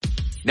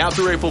Now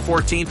through April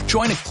 14th,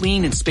 join a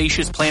clean and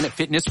spacious Planet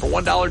Fitness for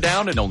 $1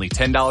 down and only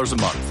 $10 a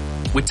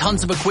month. With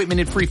tons of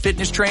equipment and free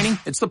fitness training,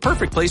 it's the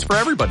perfect place for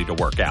everybody to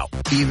work out.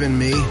 Even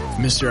me,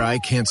 Mr. I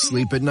can't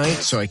sleep at night,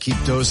 so I keep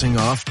dozing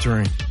off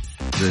during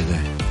the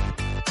day.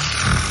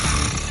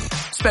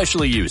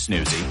 Especially you,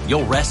 Snoozy.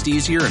 You'll rest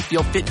easier and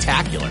feel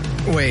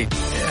fit-tacular. Wait,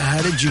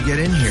 how did you get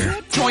in here?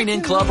 Join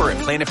in club or at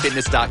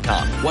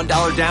planetfitness.com.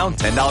 $1 down,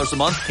 $10 a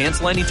month,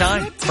 cancel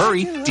anytime.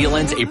 Hurry, deal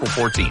ends April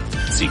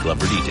 14th. See club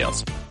for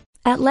details.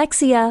 At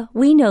Lexia,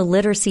 we know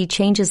literacy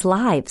changes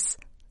lives.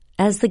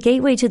 As the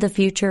gateway to the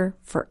future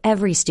for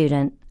every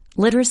student,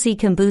 literacy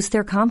can boost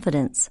their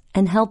confidence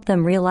and help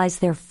them realize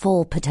their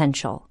full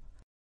potential.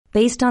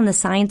 Based on the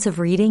science of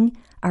reading,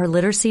 our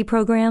literacy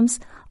programs,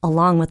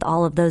 along with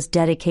all of those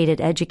dedicated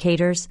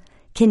educators,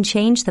 can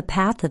change the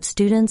path of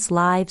students'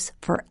 lives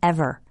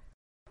forever.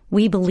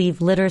 We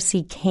believe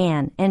literacy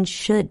can and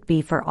should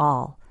be for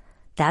all.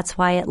 That's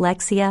why at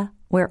Lexia,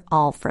 we're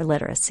all for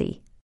literacy.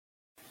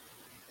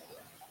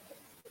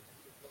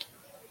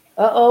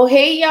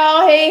 Hey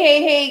y'all,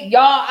 hey,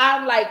 y'all,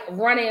 I'm like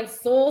running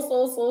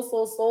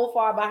so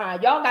far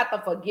behind. Y'all got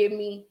to forgive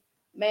me,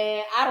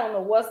 man. I don't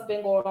know what's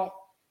been going on.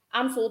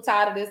 I'm so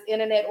tired of this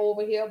internet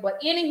over here.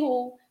 But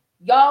anywho,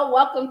 y'all,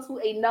 welcome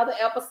to another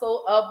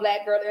episode of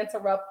Black Girl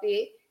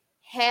Interrupted.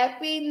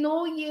 Happy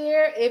New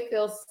Year. It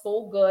feels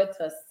so good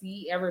to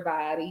see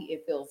everybody.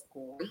 It feels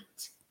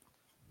great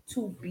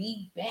to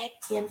be back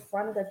in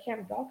front of the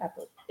camera. Y'all got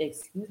to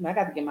excuse me. I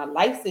got to get my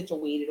life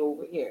situated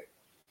over here.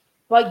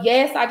 But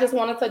yes, I just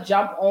wanted to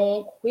jump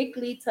on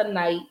quickly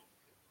tonight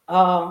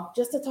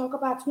just to talk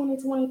about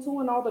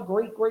 2022 and all the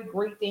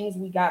great things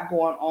we got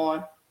going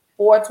on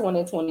for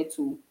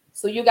 2022.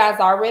 So you guys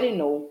already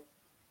know,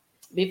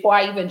 before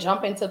I even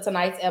jump into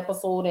tonight's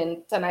episode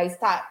and tonight's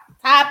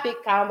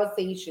topic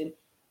conversation,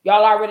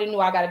 y'all already know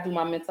I got to do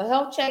my mental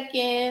health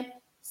check-in.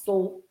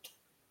 So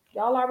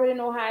y'all already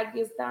know how it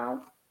gets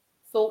down.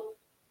 So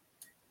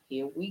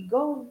here we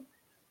go.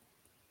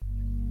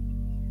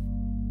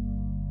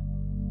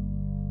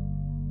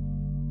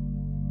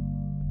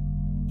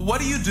 What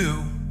do you do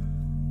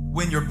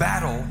when your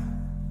battle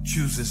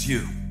chooses you?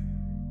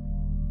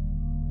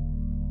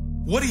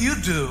 What do you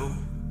do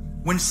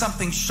when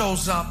something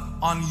shows up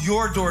on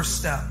your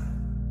doorstep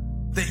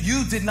that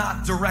you did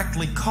not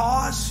directly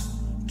cause,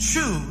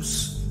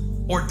 choose,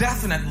 or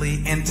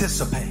definitely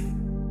anticipate?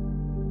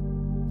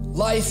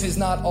 Life is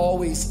not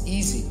always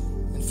easy.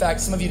 In fact,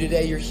 some of you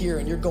today, you're here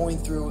and you're going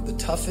through the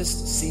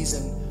toughest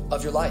season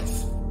of your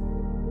life.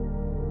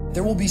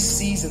 There will be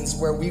seasons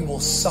where we will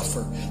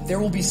suffer. There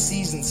will be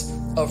seasons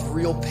of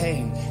real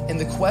pain. And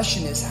the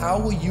question is, how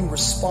will you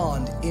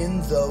respond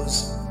in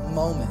those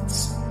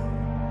moments?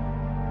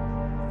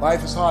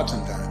 Life is hard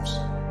sometimes.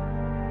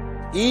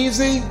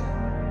 Easy,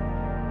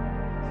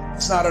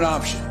 it's not an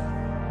option.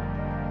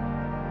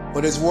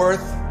 But it's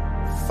worth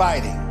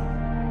fighting.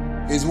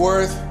 It's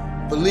worth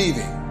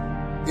believing.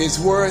 It's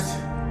worth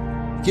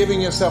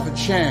giving yourself a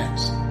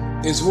chance.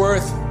 It's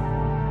worth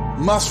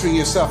mustering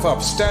yourself up,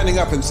 standing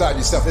up inside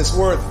yourself. It's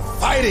worth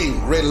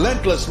fighting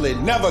relentlessly,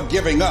 never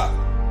giving up.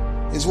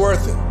 It's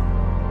worth it.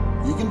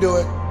 You can do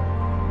it.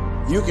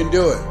 You can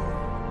do it.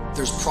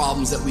 There's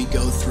problems that we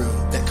go through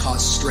that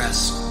cause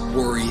stress,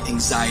 worry,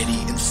 anxiety,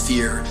 and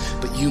fear.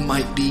 But you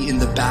might be in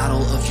the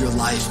battle of your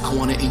life. I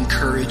want to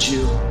encourage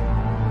you.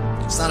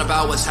 It's not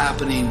about what's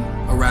happening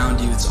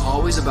around you. It's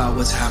always about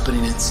what's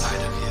happening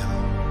inside of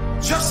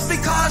you. Just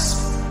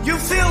because you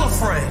feel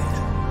afraid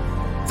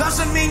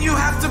doesn't mean you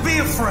have to be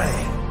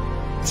afraid.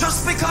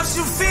 Just because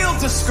you feel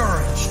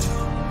discouraged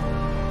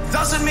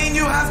doesn't mean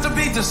you have to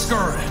be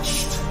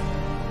discouraged.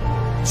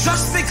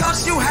 Just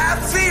because you have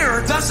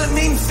fear doesn't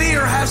mean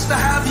fear has to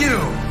have you.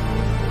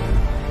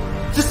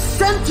 The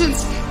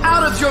sentence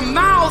out of your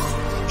mouth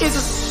is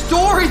a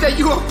story that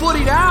you are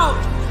putting out.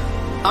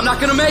 I'm not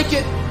gonna make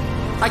it.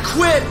 I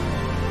quit.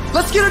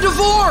 Let's get a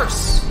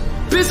divorce.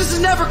 Business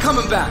is never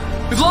coming back.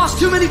 We've lost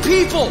too many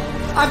people.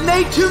 I've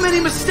made too many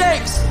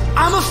mistakes.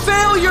 I'm a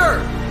failure.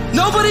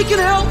 Nobody can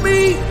help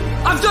me.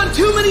 I've done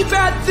too many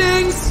bad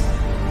things.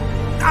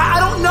 I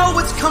don't know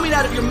what's coming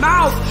out of your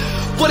mouth,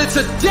 but it's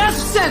a death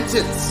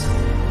sentence.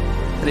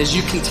 And as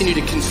you continue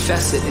to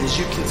confess it and as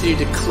you continue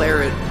to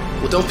declare it,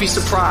 well, don't be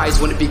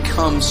surprised when it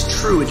becomes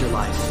true in your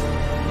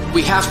life.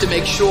 We have to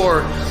make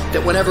sure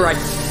that whenever I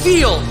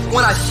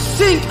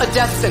think a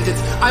death sentence,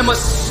 I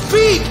must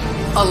speak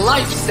a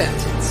life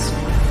sentence.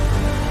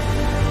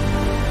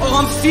 Oh,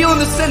 I'm feeling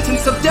the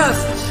sentence of death.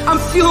 I'm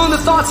feeling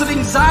the thoughts of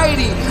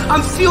anxiety.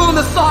 I'm feeling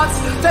the thoughts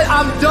that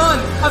I'm done.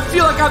 I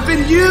feel like I've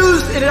been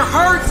used and it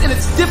hurts and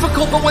it's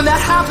difficult. But when that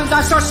happens,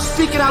 I start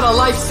speaking out a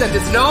life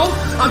sentence. No,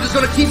 I'm just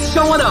going to keep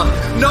showing up.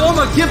 No, I'm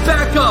going to get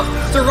back up.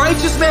 The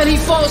righteous man, he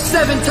falls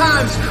 7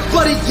 times,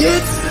 but he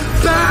gets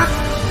back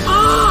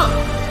up.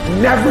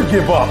 Never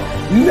give up.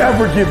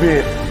 Never give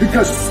in.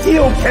 Because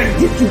skill can't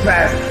get you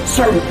past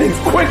certain things.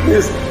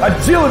 Quickness,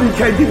 agility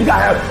can't get you. You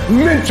gotta have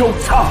mental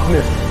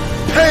toughness.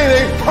 Pain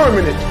ain't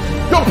permanent.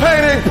 Your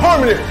pain ain't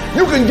permanent.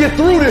 You can get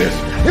through this.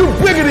 You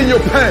bigger than your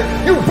pain.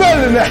 You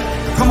better than that.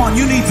 Come on,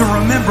 you need to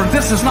remember,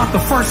 this is not the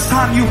first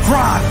time you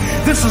cried.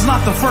 This is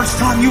not the first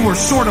time you were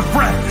short of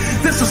breath.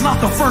 This is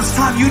not the first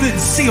time you didn't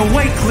see a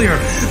way clear.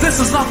 This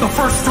is not the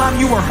first time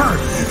you were hurt.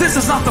 This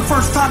is not the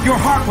first time your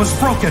heart was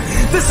broken.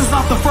 This is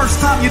not the first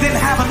time you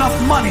didn't have enough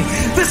money.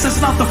 This is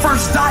not the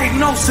first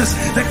diagnosis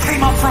that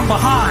came up from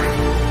behind.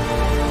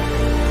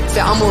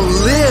 Say, I'm going to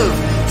live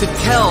to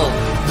tell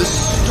the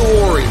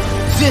story.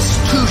 This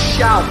too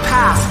shall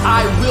pass.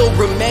 I will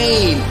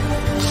remain.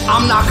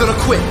 I'm not going to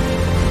quit.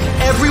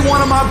 Every one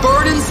of my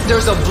burdens,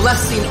 there's a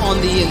blessing on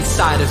the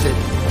inside of it.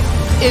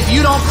 If you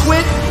don't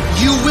quit,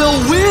 you will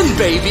win,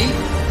 baby.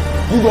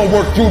 You're going to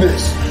work through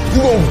this.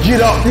 You're going to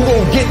get up. You're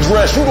going to get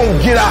dressed. You're going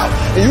to get out.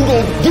 And you're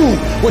going to do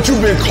what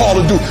you've been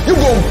called to do.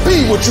 You're going to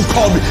be what you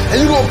called to be.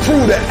 And you're going to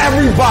prove that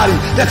everybody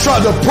that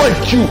tried to break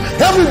you,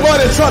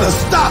 everybody that tried to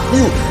stop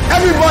you,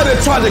 everybody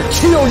that tried to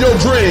kill your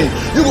dream,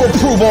 you're going to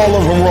prove all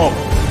of them wrong.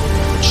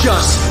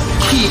 Just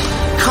keep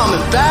coming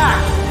back.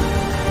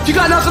 If you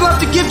got nothing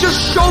left to give, just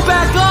show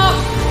back up.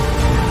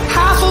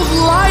 Half of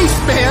life,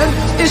 man,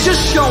 is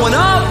just showing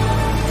up.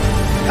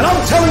 And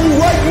I'm telling you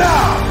right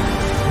now,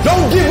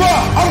 don't give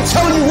up. I'm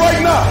telling you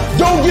right now,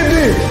 don't give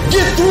in.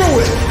 Get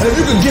through it. And if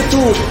you can get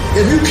through it,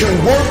 if you can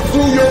work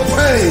through your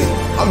pain,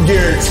 I'm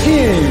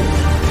guaranteeing you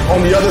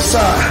on the other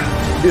side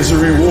is a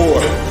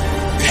reward.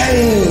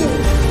 Pain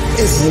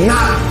is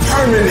not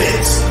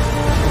permanent.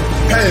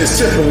 Pain is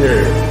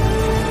temporary.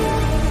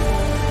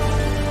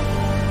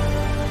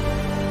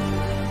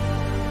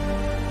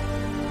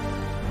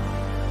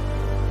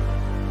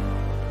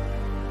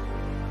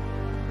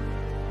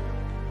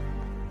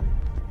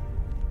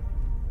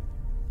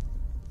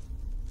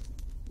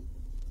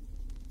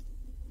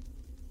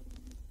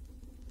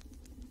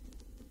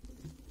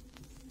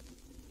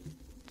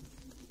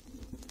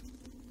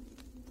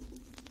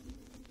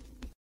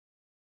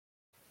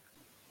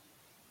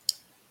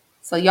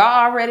 So y'all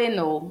already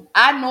know.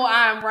 I know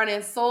I'm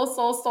running so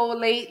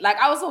late. Like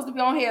I was supposed to be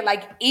on here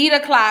like 8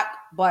 o'clock,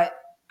 but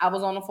I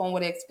was on the phone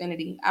with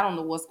Xfinity. I don't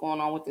know what's going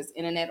on with this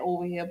internet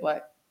over here,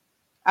 but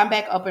I'm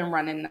back up and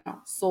running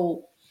now.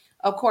 So,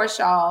 of course,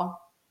 y'all,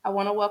 I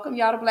want to welcome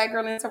y'all to Black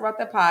Girl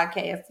Interrupted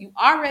Podcast. You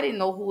already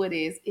know who it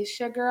is. It's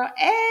your girl,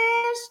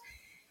 Ash.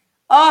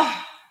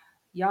 Oh,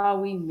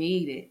 y'all, we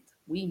made it.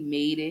 We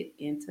made it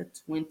into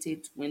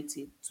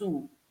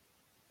 2022.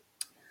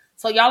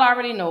 So y'all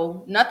already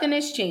know nothing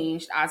has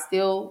changed. I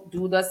still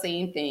do the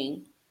same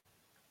thing.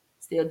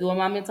 Still doing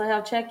my mental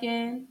health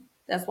check-in.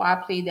 That's why I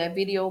played that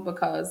video,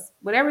 because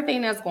with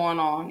everything that's going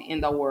on in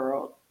the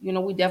world, you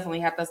know, we definitely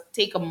have to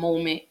take a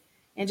moment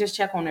and just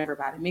check on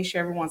everybody. Make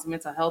sure everyone's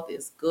mental health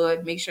is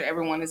good. Make sure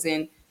everyone is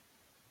in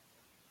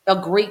a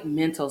great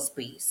mental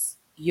space.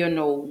 You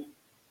know,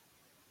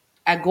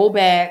 I go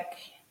back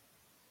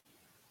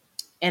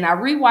and I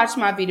rewatched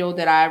my video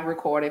that I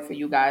recorded for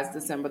you guys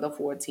December the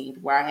 14th,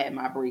 where I had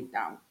my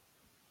breakdown.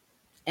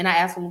 And I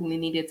absolutely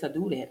needed to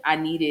do that. I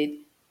needed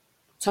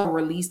to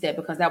release that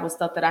because that was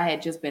stuff that I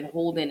had just been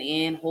holding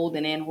in,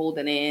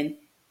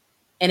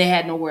 and it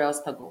had nowhere else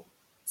to go.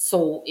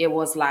 So it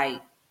was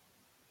like,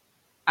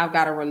 I've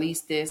got to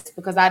release this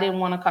because I didn't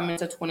want to come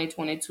into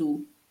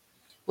 2022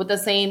 with the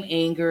same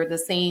anger, the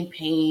same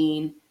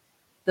pain,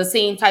 the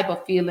same type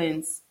of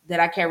feelings that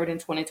I carried in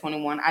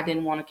 2021. I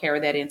didn't want to carry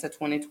that into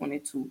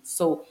 2022.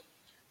 So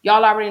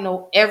y'all already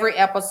know every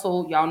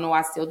episode. Y'all know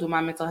I still do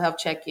my mental health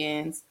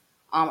check-ins.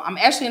 I'm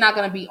actually not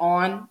going to be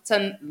on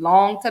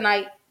long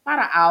tonight, about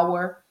an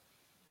hour,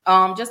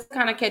 just to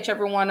kind of catch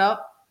everyone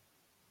up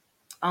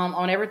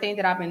on everything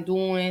that I've been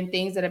doing,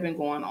 things that have been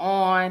going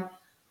on.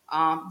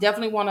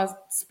 Definitely want to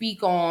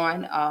speak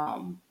on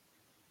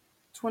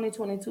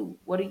 2022.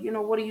 What are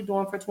you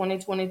doing for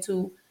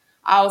 2022?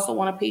 I also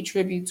want to pay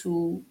tribute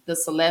to the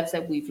celebs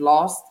that we've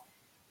lost,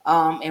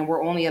 and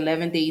we're only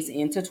 11 days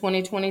into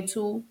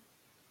 2022.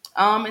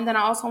 And then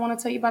I also want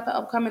to tell you about the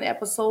upcoming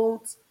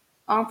episodes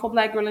for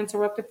Black Girl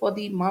Interrupted for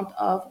the month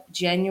of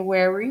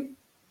January.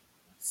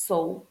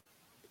 So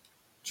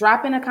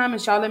drop in the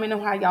comments, y'all. Let me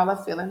know how y'all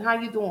are feeling. How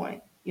you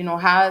doing? You know,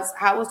 how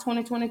has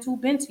 2022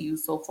 been to you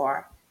so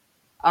far?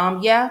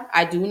 Yeah,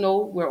 I do know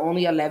we're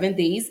only 11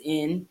 days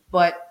in,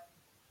 but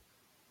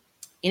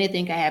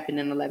anything can happen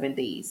in 11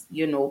 days.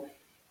 You know,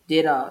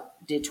 did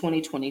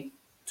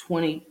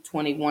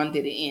 2021,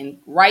 did it end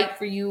right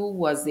for you?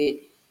 Was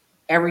it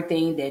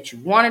everything that you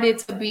wanted it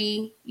to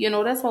be? You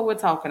know, that's what we're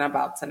talking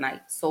about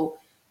tonight. So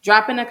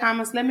drop in the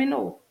comments. Let me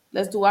know.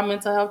 Let's do our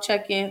mental health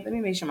check-in. Let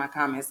me make sure my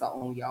comments are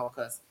on, y'all,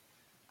 because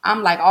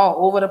I'm like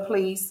all over the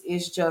place.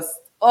 It's just,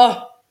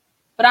 but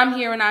I'm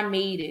here and I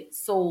made it.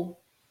 So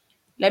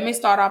let me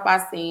start off by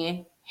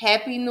saying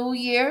Happy New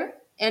Year.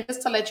 And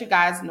just to let you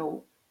guys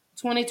know,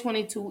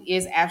 2022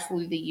 is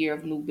absolutely the year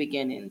of new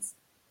beginnings.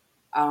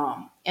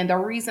 And the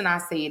reason I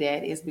say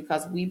that is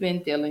because we've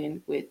been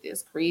dealing with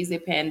this crazy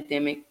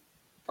pandemic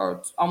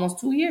for almost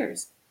 2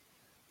 years.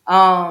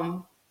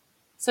 So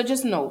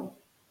just know,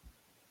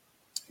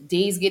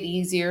 days get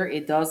easier.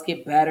 It does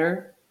get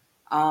better.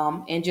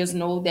 And just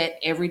know that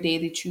every day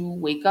that you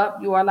wake up,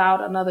 you are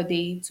allowed another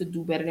day to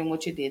do better than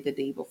what you did the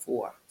day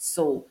before.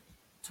 So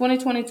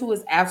 2022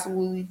 is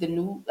absolutely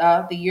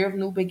the year of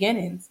new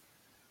beginnings.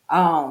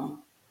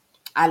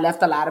 I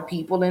left a lot of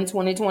people in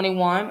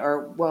 2021,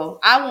 or well,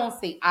 I won't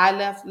say I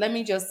left. Let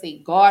me just say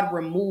God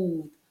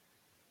removed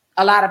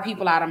a lot of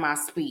people out of my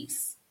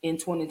space in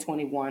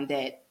 2021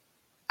 that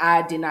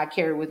I did not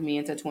carry with me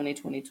into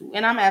 2022.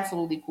 And I'm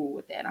absolutely cool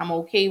with that. I'm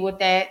okay with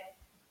that.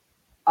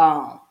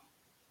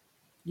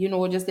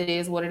 It just it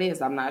is what it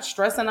is. I'm not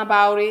stressing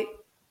about it.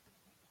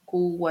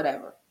 Cool,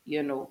 whatever.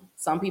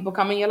 Some people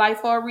come in your life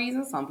for a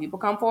reason. Some people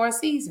come for a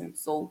season.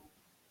 So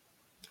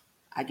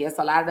I guess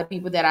a lot of the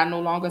people that I no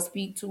longer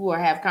speak to or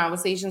have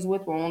conversations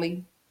with were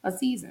only a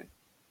season.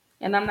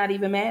 And I'm not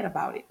even mad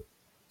about it.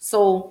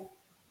 So,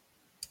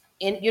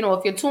 and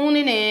if you're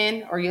tuning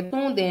in or you're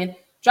tuned in,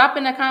 drop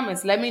in the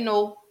comments. Let me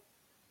know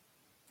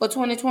for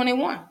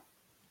 2021.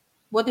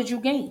 What did you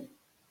gain?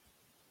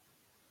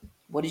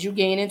 What did you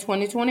gain in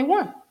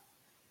 2021?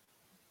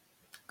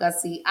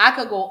 Because see, I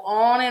could go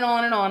on and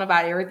on and on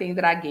about everything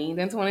that I gained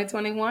in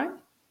 2021,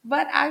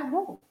 but I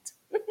won't.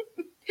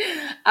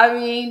 I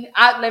mean,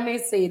 let me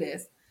say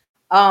this.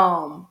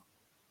 I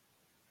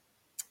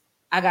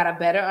got a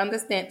better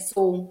understand.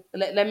 So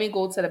let me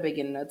go to the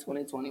beginning of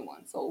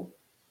 2021. So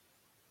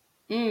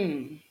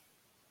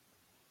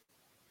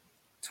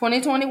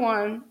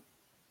 2021,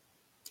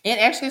 it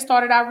actually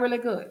started out really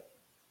good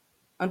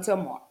until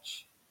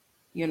March,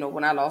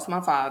 when I lost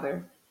my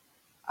father.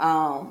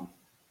 And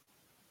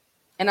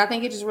I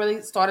think it just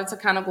really started to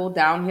kind of go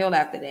downhill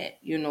after that.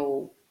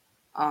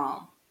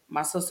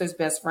 My sister's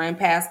best friend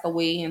passed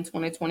away in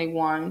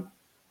 2021.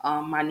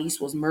 My niece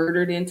was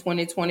murdered in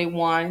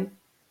 2021.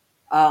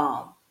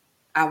 I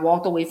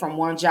walked away from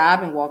one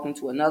job and walked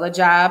into another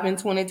job in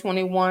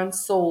 2021.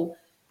 So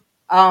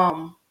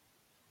I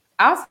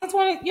was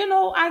 20,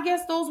 I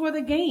guess those were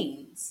the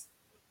gains.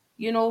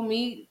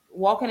 Me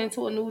walking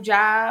into a new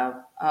job.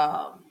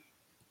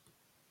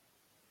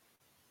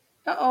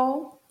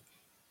 Uh-oh.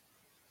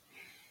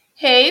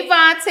 Hey,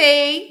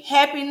 Vontae.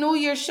 Happy New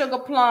Year, Sugar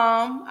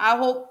Plum. I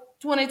hope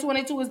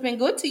 2022 has been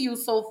good to you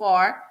so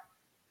far.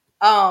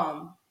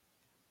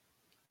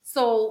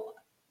 So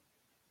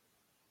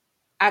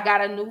I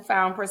got a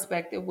newfound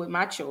perspective with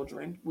my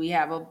children. We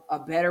have a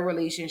better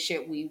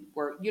relationship. We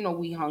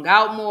we hung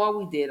out more.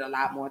 We did a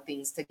lot more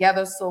things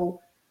together.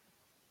 So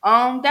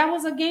that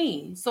was a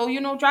gain. So,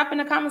 drop in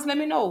the comments, let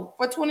me know.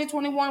 For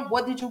 2021,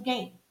 what did you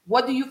gain?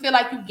 What do you feel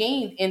like you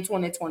gained in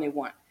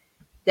 2021?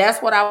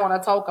 That's what I want to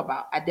talk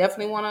about. I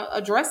definitely want to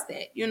address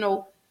that,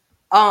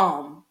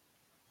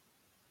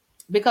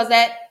 because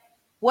that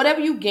whatever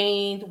you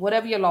gained,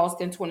 whatever you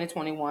lost in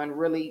 2021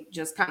 really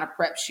just kind of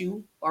prepped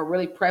you for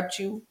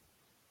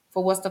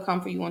what's to come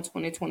for you in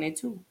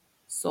 2022.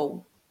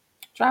 So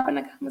drop in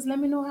the comments. Let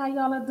me know how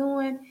y'all are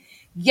doing.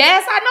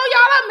 Yes, I know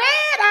y'all are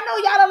mad. I know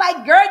y'all are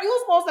like, girl, you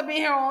supposed to be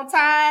here on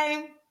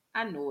time.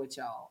 I know it,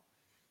 y'all.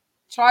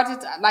 Charge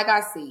it, like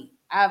I see.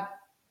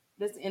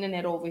 This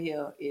internet over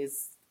here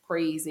is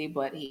crazy,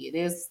 but hey, it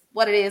is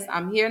what it is.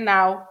 I'm here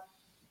now.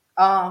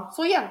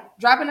 So yeah,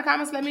 drop in the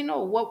comments. Let me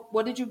know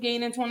what did you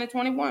gain in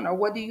 2021, or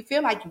what do you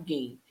feel like you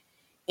gained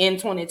in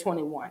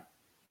 2021.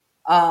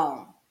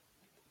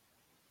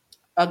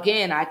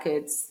 Again,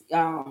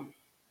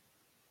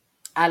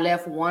 I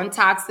left one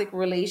toxic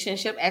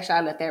relationship. Actually,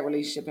 I left that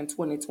relationship in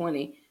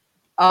 2020.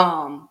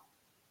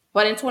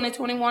 But in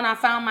 2021, I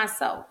found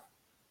myself.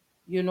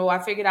 I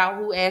figured out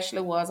who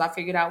Ashley was. I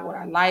figured out what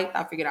I liked.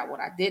 I figured out what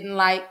I didn't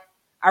like.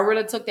 I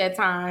really took that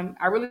time.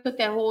 I really took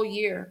that whole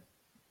year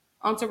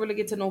to really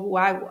get to know who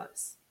I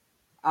was.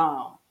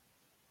 And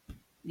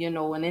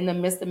in the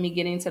midst of me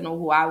getting to know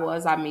who I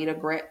was, I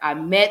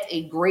met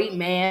a great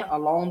man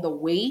along the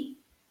way.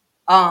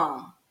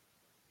 And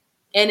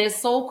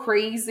it's so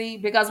crazy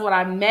because when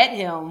I met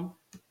him,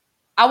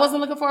 I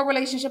wasn't looking for a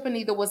relationship, and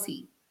neither was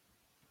he.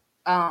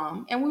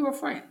 And we were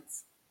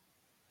friends.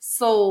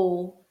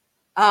 So,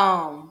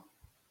 and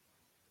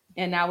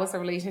that was a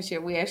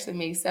relationship. We actually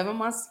made 7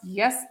 months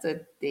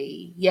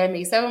yesterday. Yeah,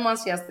 made 7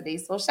 months yesterday.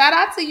 So shout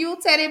out to you,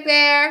 Teddy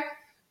Bear.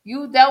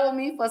 You dealt with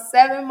me for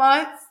 7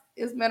 months.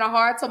 It's been a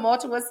hard,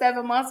 tumultuous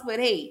 7 months, but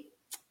hey,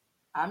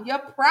 I'm your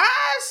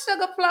prize,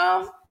 Sugar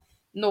Plum.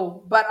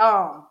 But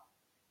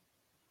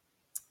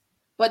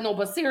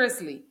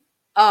seriously,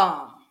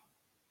 I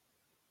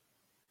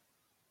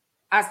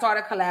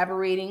started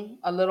collaborating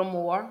a little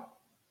more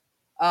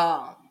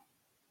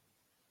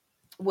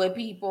with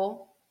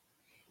people.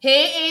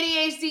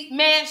 Hey, ADHD,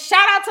 man,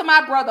 shout out to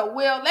my brother,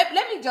 Will. Let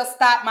me just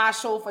stop my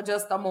show for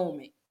just a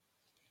moment.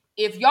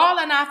 If y'all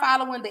are not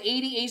following the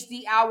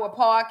ADHD Hour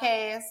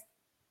podcast,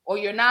 or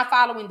you're not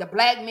following the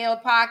Black Male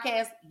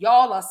podcast,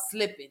 y'all are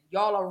slipping.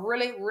 Y'all are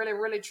really, really,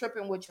 really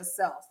tripping with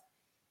yourself.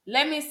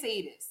 Let me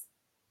say this.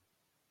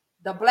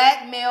 The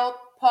Black Male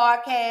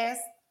podcast,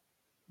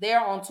 they're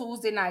on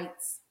Tuesday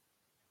nights,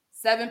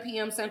 7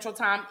 p.m. Central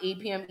Time, 8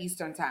 p.m.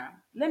 Eastern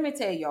Time. Let me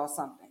tell y'all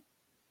something.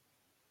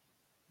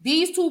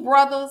 These two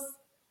brothers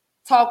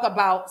talk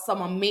about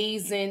some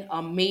amazing,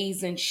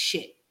 amazing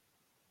shit.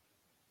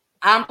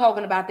 I'm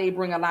talking about they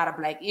bring a lot of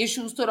Black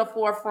issues to the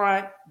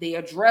forefront. They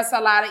address a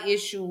lot of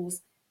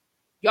issues.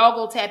 Y'all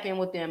go tap in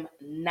with them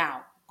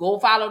now. Go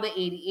follow the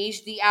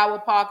ADHD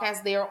Hour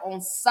podcast. They are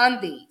on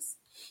Sundays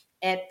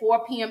at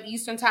 4 p.m.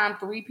 Eastern Time,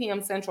 3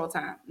 p.m. Central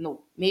Time.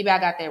 No, maybe I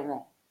got that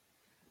wrong.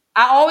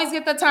 I always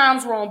get the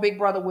times wrong, Big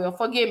Brother Will.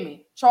 Forgive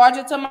me. Charge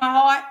it to my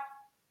heart,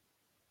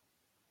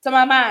 to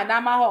my mind,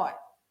 not my heart.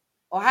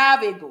 Or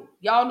however it go.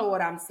 Y'all know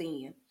what I'm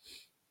saying.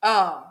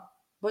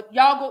 But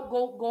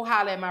y'all go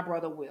holler at my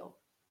brother Will.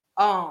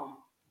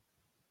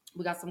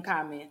 We got some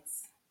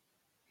comments.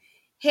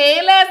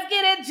 Hey, let's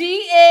get it,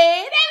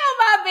 GA. There go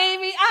my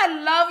baby. I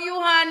love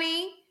you,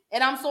 honey.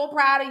 And I'm so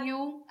proud of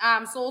you.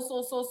 I'm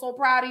so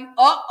proud of you.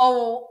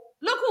 Uh-oh.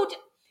 Look who...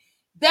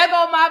 There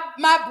go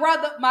my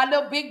brother, my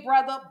little big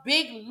brother,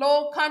 Big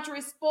Low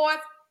Country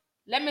Sports.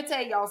 Let me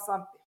tell y'all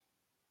something.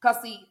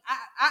 Because, see,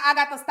 I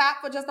got to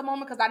stop for just a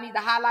moment because I need to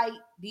highlight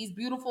these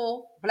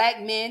beautiful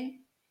black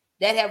men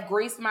that have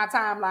graced my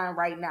timeline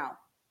right now.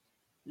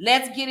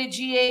 Let's get it,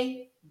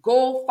 GA.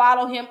 Go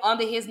follow him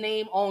under his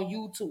name on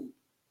YouTube.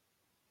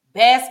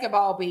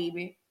 Basketball,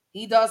 baby.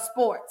 He does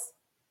sports.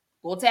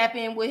 Go tap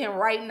in with him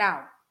right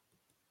now.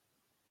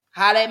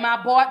 Holla at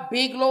my boy,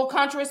 Big Low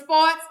Country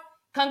Sports.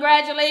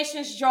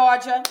 Congratulations,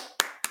 Georgia.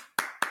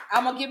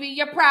 I'm going to give you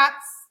your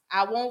props.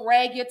 I won't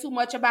rag you too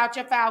much about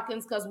your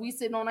Falcons because we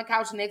sitting on the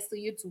couch next to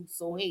you too.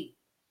 So, hey.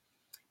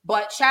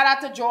 But shout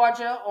out to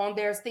Georgia on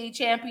their state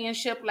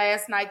championship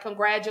last night.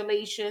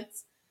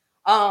 Congratulations.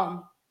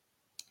 Y'all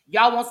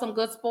want some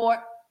good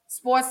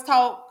sports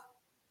talk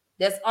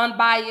that's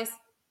unbiased?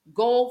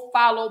 Go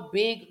follow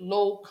Big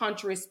Low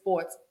Country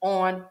Sports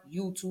on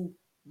YouTube.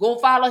 Go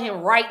follow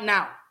him right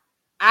now.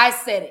 I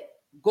said it.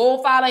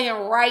 Go follow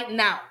him right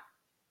now.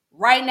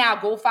 Right now,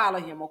 go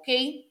follow him,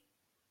 okay?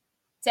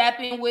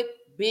 Tap in with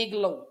Big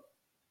Low.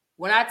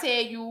 When I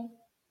tell you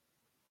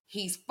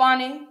he's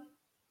funny,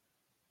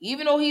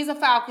 even though he's a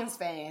Falcons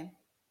fan,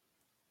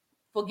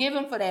 forgive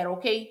him for that,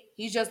 okay?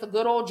 He's just a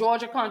good old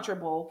Georgia country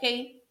boy,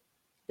 okay?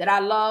 That I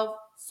love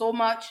so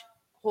much,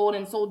 hold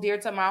him so dear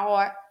to my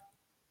heart.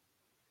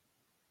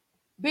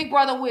 Big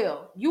Brother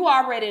Will, you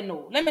already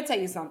know. Let me tell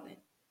you something.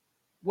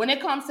 When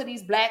it comes to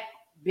these black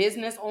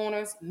business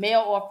owners,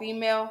 male or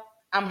female,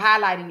 I'm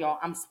highlighting y'all.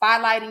 I'm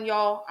spotlighting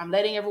y'all. I'm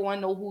letting everyone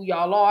know who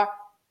y'all are.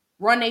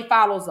 Run they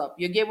follows up.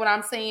 You get what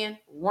I'm saying?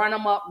 Run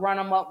them up, run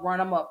them up, run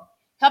them up.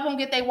 Help them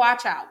get their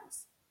watch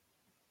hours.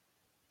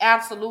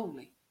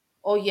 Absolutely.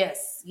 Oh,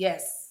 yes,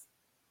 yes.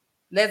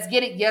 Let's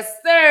get it. Yes,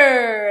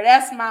 sir.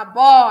 That's my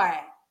boy.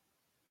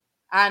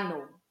 I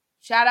know.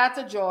 Shout out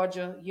to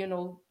Georgia. You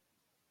know,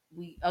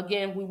 we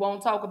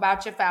won't talk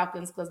about your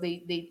Falcons because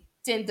they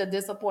tend to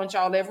disappoint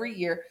y'all every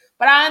year.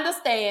 But I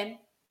understand.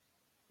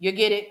 You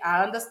get it.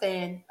 I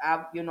understand.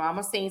 I'm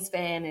a Saints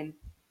fan, and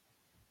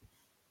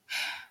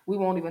we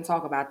won't even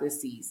talk about this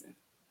season.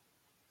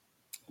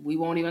 We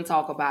won't even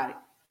talk about it.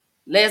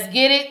 Let's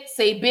get it.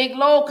 Say Big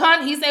Low,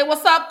 cunt. He say,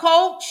 "What's up,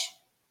 coach?"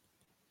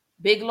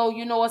 Big Low,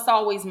 you know it's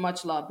always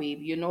much love,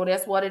 baby. You know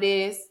that's what it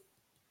is.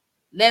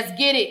 Let's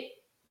get it.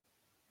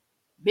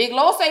 Big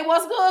Low say,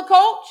 "What's good,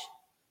 coach?"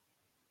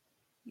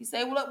 You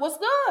say, "Well, what's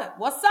good?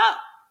 What's up?"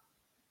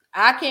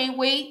 I can't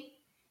wait.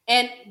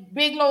 And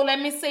Big Low,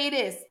 let me say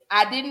this.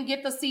 I didn't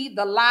get to see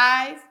the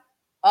live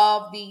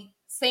of the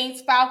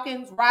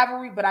Saints-Falcons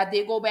rivalry, but I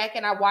did go back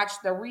and I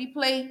watched the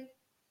replay.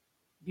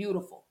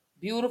 Beautiful,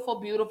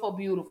 beautiful, beautiful,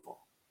 beautiful.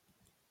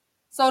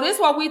 So this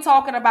is what we're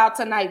talking about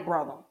tonight,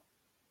 brother.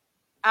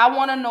 I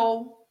want to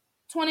know,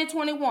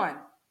 2021,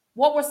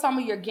 what were some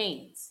of your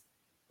gains?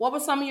 What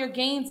were some of your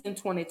gains in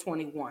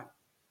 2021?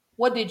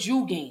 What did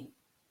you gain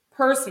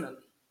personally?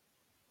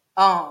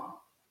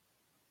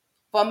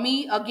 For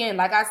me, again,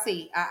 like I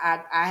say,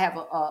 I have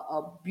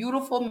a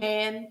beautiful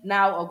man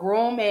now, a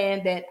grown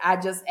man that I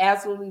just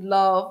absolutely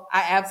love.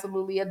 I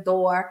absolutely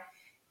adore,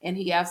 and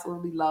he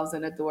absolutely loves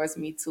and adores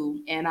me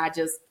too. And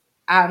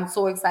I'm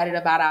so excited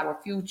about our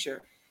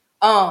future.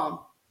 But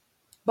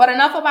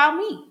enough about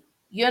me.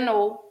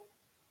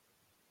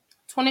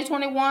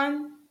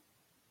 2021,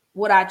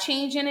 would I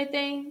change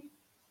anything?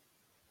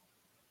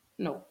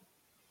 No,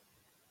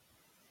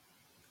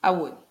 I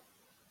wouldn't.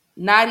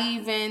 Not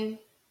even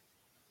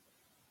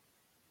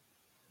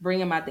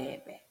bringing my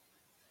dad back.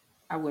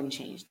 I wouldn't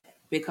change that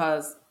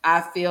because I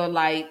feel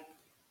like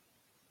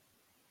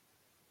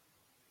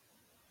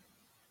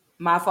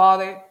my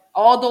father,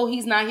 although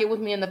he's not here with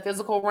me in the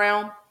physical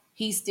realm,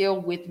 he's still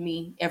with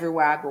me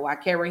everywhere I go. I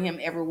carry him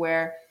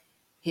everywhere.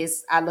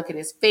 I look at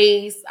his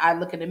face. I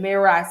look in the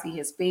mirror. I see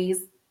his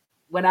face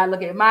when I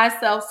look at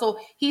myself. So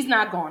he's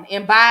not gone.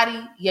 In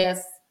body,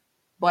 yes,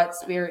 but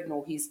spirit,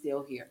 no, he's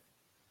still here.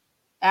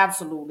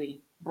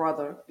 Absolutely,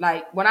 brother.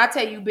 Like when I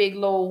tell you, Big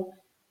Low,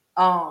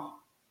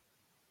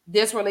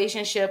 this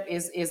relationship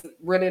is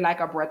really like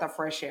a breath of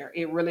fresh air.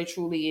 It really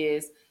truly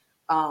is.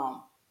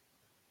 And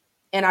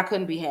I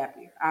couldn't be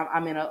happier.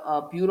 I'm in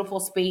a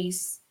beautiful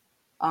space.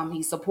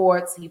 He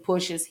supports, he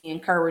pushes, he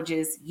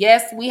encourages.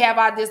 Yes, we have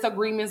our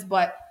disagreements,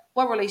 but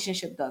what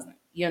relationship doesn't?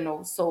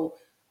 So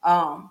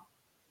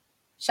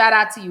shout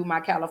out to you, my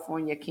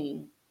California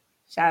king.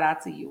 Shout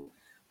out to you.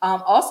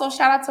 Also,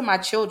 shout out to my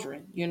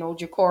children,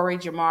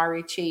 Ja'Cory,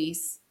 Jamari,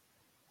 Chase.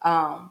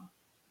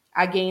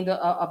 I gained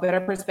a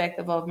better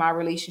perspective of my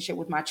relationship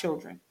with my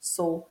children.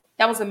 So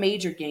that was a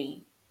major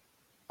gain.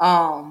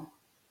 Um,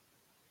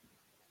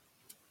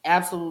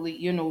 Absolutely,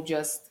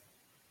 just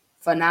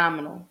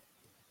phenomenal.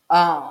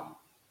 Um,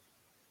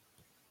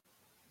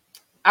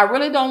 I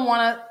really don't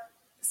want to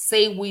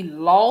say we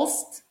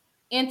lost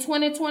in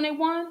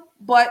 2021,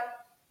 but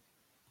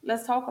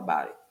let's talk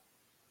about it.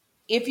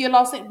 If you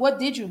lost it, what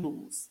did you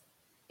lose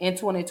in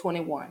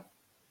 2021?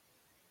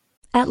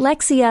 At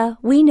Lexia,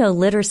 we know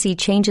literacy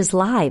changes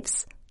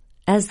lives.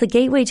 As the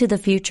gateway to the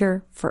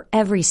future for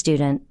every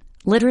student,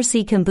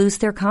 literacy can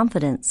boost their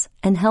confidence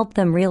and help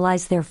them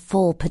realize their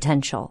full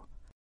potential.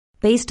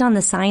 Based on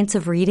the science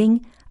of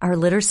reading, our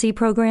literacy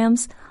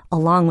programs,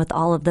 along with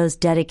all of those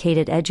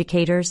dedicated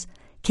educators,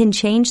 can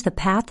change the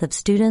path of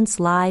students'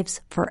 lives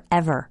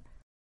forever.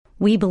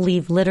 We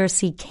believe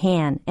literacy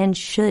can and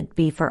should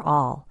be for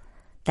all.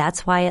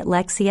 That's why at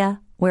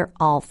Lexia, we're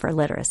all for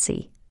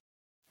literacy.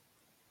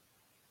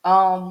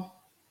 Drop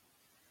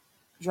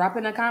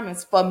in the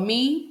comments. For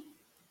me,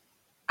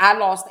 I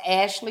lost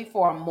Ashley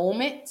for a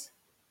moment,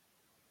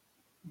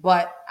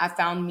 but I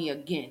found me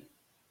again.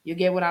 You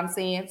get what I'm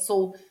saying?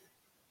 So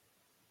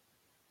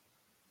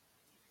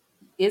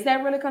is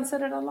that really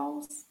considered a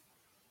loss?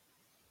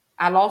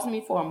 I lost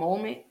me for a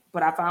moment,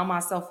 but I found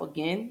myself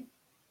again.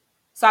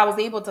 So I was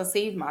able to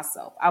save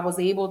myself. I was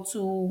able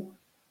to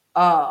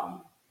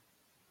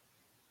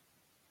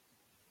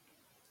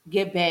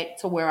get back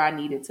to where I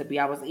needed to be.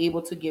 I was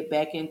able to get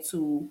back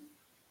into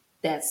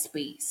that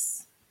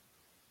space.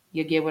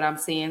 You get what I'm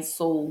saying?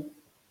 So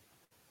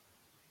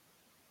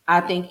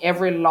I think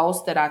every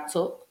loss that I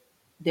took,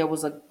 there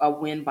was a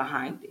win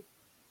behind it.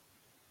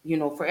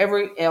 For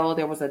every L,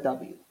 there was a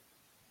W.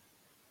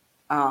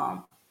 I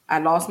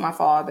lost my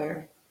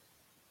father,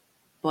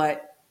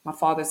 but my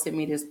father sent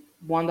me this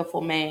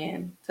wonderful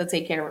man to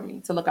take care of me,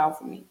 to look out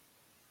for me,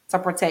 to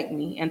protect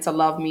me, and to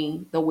love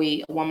me the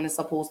way a woman is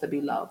supposed to be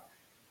loved.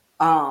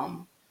 I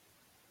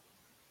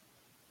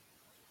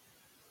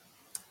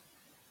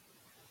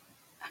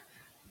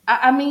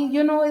mean,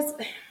 it's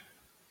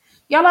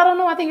y'all. I don't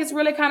know. I think it's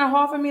really kind of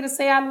hard for me to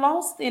say I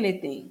lost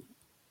anything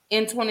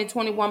in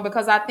 2021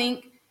 because I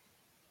think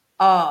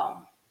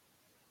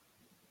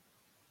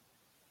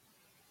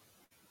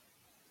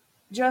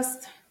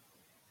just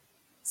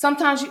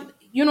sometimes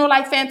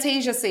like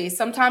Fantasia says,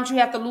 sometimes you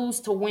have to lose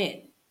to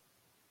win.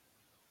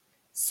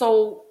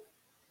 So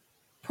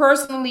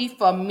personally,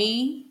 for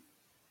me,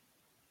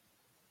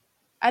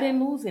 I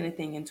didn't lose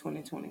anything in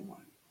 2021.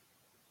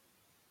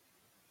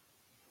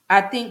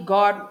 I think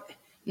God,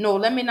 no,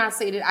 let me not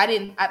say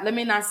that. Let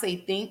me not say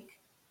think.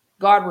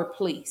 God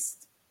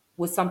replaced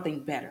with something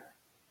better.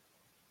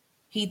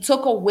 He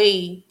took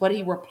away, but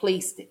he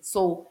replaced it.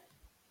 So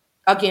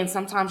again,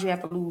 sometimes you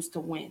have to lose to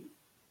win.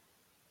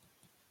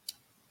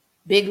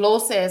 Big Lo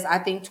says, I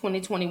think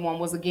 2021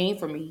 was a game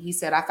for me. He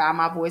said, I found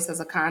my voice as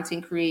a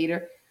content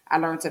creator. I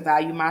learned to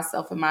value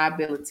myself and my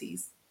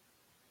abilities.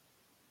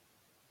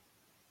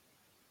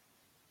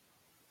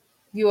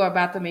 You are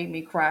about to make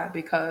me cry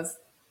because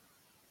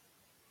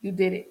you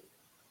did it.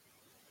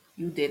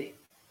 You did it.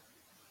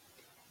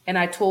 And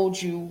I told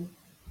you,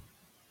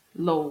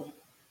 Lo,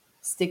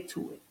 stick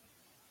to it.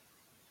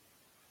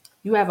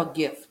 You have a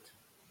gift.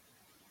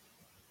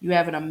 You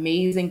have an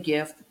amazing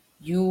gift.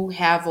 You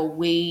have a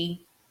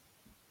way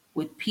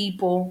with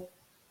people.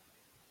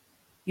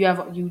 You have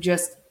a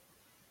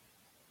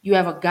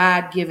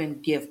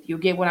God-given gift. You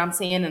get what I'm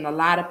saying? And a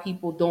lot of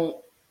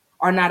people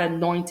are not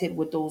anointed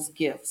with those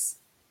gifts.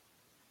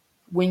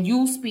 When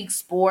you speak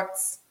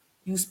sports,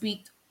 you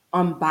speak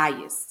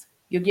unbiased.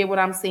 You get what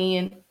I'm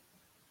saying?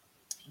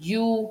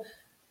 You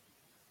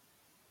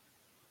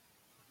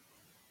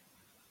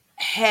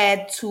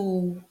had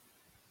to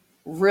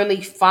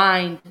really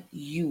find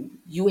you.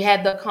 You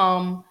had to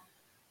come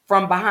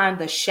from behind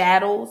the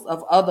shadows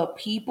of other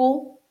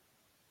people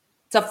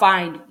to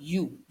find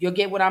you. You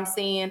get what I'm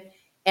saying?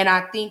 And I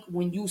think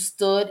when you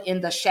stood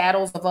in the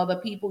shadows of other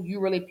people,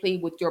 you really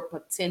played with your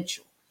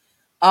potential.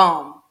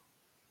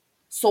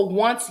 So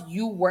once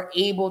you were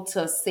able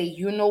to say,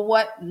 you know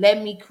what,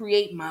 let me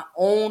create my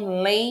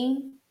own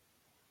lane,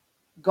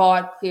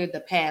 God cleared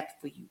the path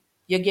for you.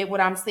 You get what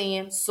I'm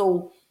saying?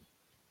 So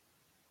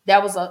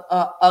that was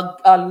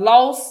a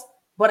loss.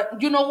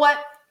 But you know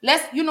what?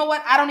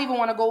 I don't even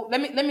want to go.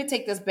 Let me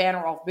take this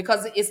banner off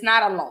because it's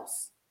not a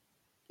loss.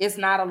 It's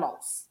not a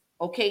loss.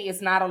 Okay,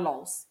 it's not a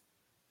loss.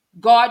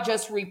 God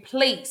just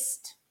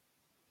replaced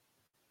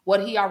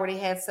what he already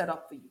had set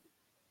up for you.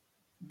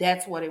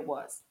 That's what it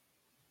was.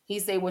 He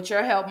said, with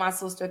your help, my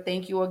sister,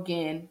 thank you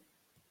again.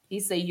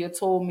 He said, you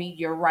told me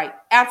you're right.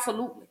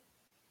 Absolutely.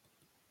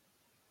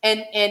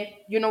 And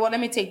you know what? Let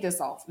me take this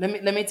off.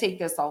 Let me take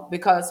this off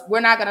because we're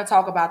not going to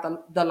talk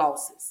about the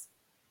losses.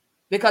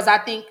 Because I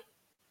think,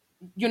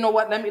 you know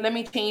what? Let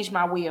me change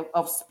my way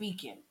of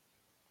speaking.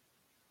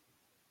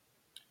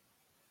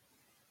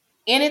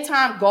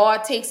 Anytime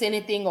God takes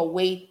anything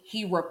away,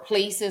 he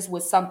replaces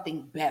with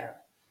something better.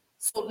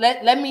 So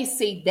let me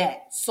say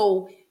that.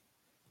 So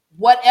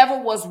whatever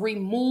was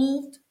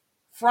removed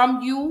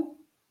from you,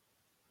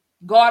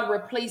 God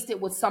replaced it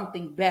with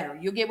something better.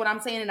 You get what I'm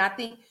saying? And I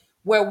think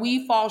where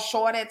we fall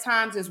short at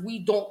times is we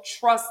don't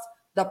trust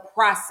the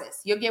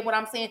process. You get what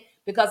I'm saying?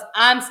 Because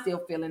I'm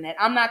still feeling that.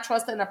 I'm not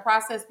trusting the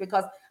process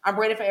because I'm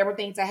ready for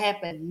everything to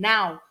happen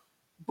now.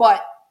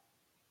 But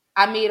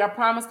I made a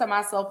promise to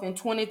myself in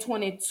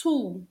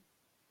 2022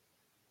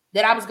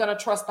 that I was going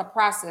to trust the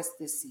process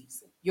this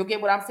season. You'll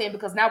get what I'm saying?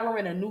 Because now we're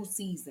in a new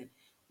season.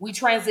 We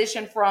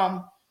transition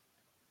from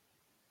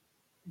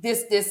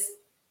this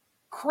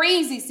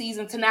crazy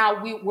season to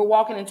now we're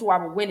walking into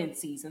our winning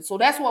season. So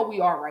that's what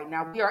we are right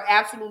now. We are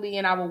absolutely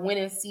in our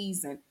winning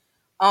season.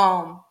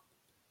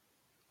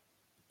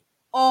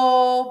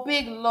 Oh,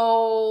 Big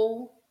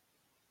Low.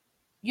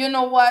 You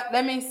know what?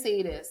 Let me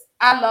say this.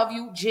 I love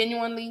you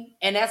genuinely,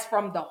 and that's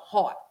from the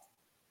heart.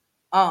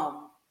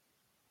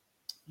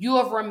 You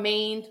have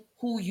remained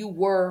who you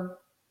were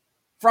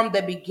from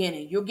the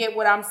beginning. You get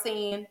what I'm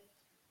saying?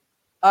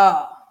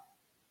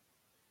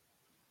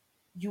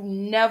 You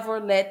never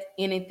let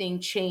anything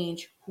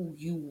change who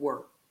you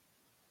were.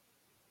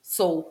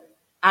 So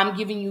I'm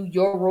giving you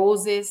your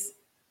roses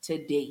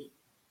today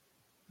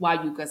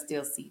while you can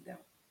still see them.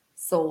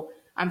 So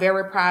I'm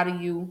very proud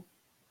of you.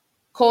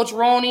 Coach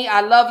Roney,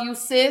 I love you,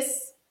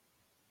 sis.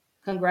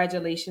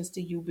 Congratulations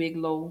to you, Big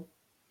Low.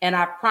 And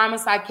I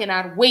promise I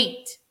cannot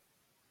wait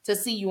to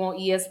see you on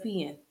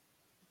ESPN.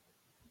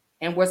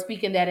 And we're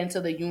speaking that into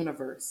the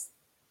universe.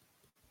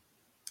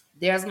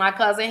 There's my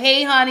cousin.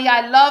 Hey, honey,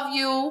 I love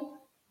you.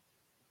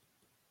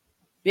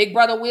 Big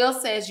Brother Will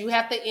says you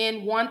have to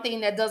end one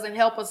thing that doesn't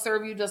help or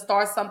serve you to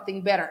start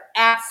something better.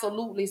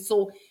 Absolutely.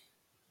 So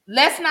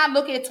let's not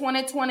look at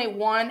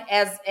 2021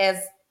 as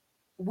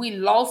we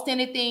lost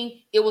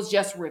anything. It was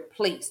just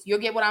replaced. You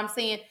get what I'm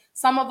saying?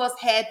 Some of us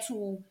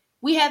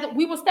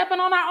we were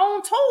stepping on our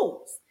own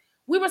toes.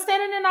 We were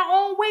standing in our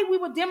own way. We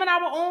were dimming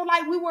our own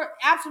light. We were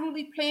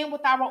absolutely playing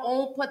with our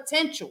own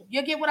potential.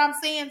 You get what I'm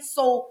saying?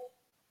 So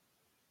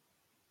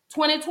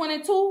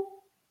 2022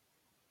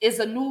 is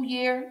a new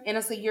year and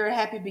it's a year of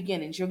happy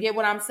beginnings. You get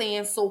what I'm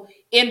saying? So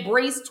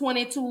embrace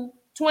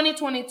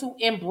 2022,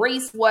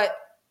 embrace what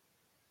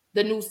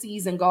the new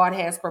season God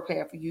has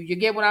prepared for you. You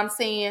get what I'm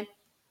saying?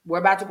 We're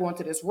about to go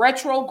into this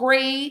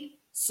retrograde.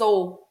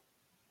 So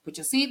put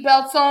your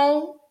seatbelts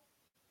on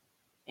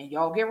and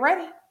y'all get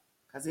ready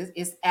because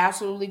it's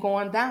absolutely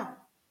going down.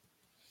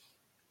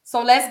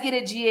 So let's get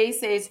it. GA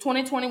says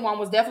 2021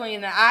 was definitely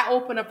an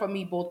eye-opener for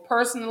me, both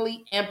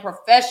personally and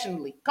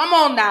professionally. Come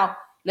on now.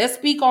 Let's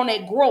speak on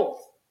that growth.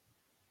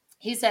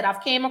 He said,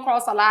 I've came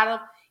across a lot of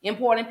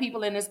important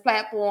people in this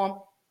platform.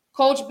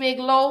 Coach Big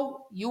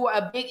Low, you were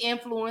a big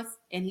influence.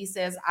 And he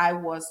says, I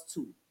was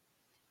too.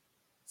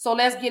 So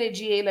let's get it,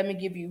 GA. Let me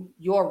give you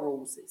your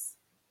roses.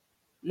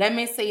 Let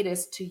me say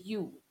this to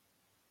you.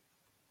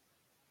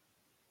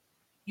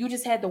 You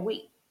just had to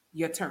wait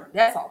your turn.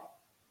 That's all.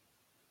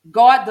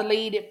 God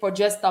delayed it for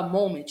just a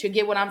moment. You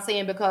get what I'm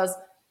saying? Because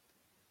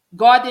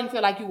God didn't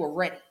feel like you were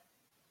ready.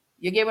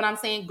 You get what I'm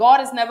saying?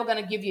 God is never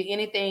going to give you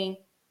anything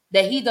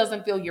that he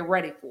doesn't feel you're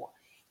ready for.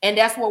 And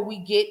that's where we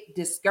get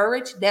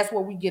discouraged. That's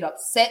where we get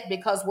upset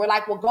because we're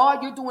like, well,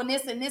 God, you're doing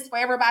this and this for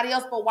everybody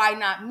else, but why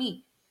not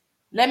me?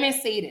 Let me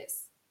say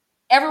this.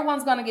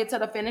 Everyone's going to get to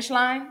the finish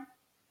line.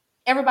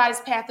 Everybody's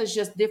path is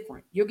just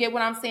different. You get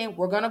what I'm saying?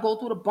 We're going to go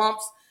through the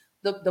bumps,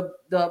 the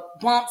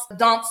bumps, the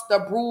dumps,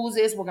 the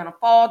bruises. We're going to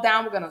fall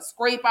down. We're going to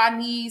scrape our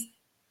knees.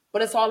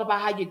 But it's all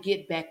about how you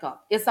get back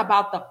up. It's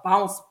about the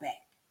bounce back.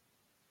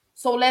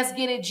 So let's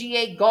get it,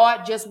 GA.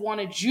 God just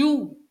wanted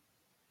you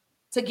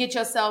to get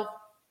yourself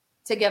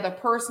together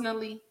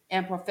personally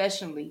and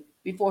professionally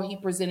before he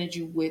presented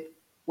you with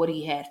what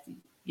he had for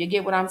you. You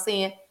get what I'm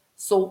saying?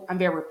 So I'm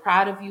very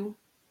proud of you.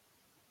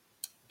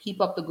 Keep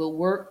up the good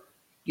work.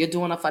 You're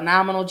doing a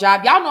phenomenal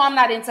job. Y'all know I'm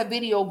not into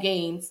video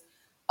games,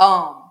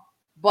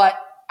 but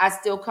I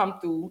still come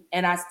through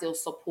and I still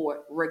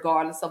support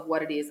regardless of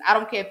what it is. I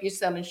don't care if you're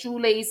selling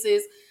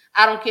shoelaces.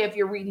 I don't care if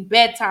you're reading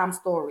bedtime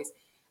stories.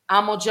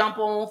 I'm going to jump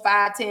on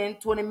 5, 10,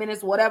 20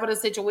 minutes, whatever the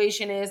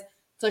situation is,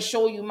 to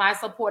show you my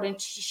support and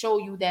to show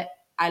you that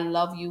I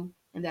love you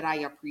and that I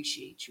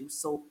appreciate you.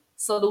 So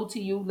salute to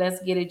you.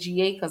 Let's get it,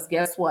 GA, because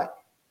guess what?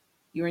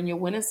 You're in your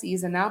winning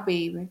season now,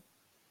 baby.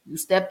 You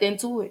stepped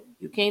into it.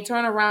 You can't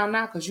turn around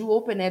now because you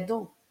opened that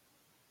door.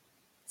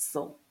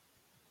 So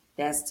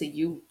that's to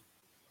you.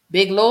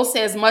 Big Low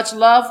says, much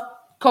love,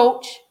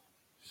 coach.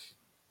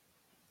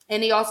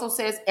 And he also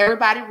says,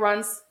 everybody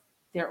runs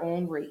their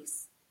own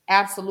race.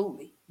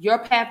 Absolutely. Your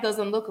path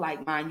doesn't look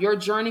like mine. Your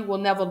journey will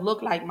never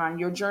look like mine.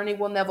 Your journey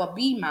will never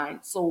be mine.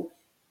 So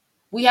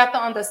we have to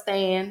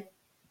understand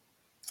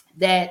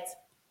that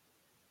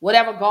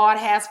whatever God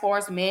has for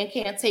us, man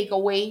can't take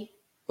away,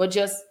 but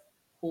just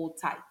hold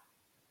tight.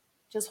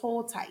 Just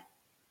hold tight.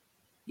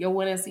 Your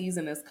winning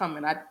season is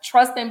coming. I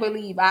trust and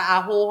believe.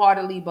 I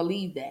wholeheartedly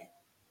believe that.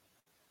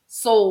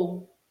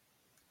 So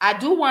I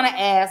do want to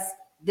ask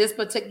this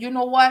particular, you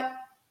know what?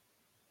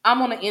 I'm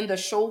going to end the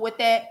show with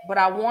that, but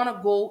I want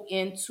to go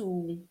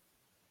into,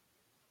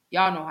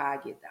 y'all know how I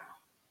get down.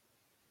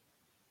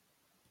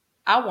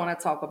 I want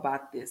to talk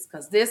about this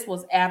because this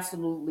was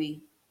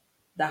absolutely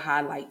the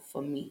highlight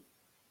for me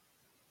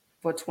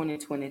for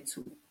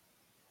 2022.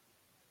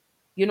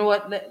 You know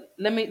what?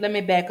 Let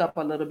me back up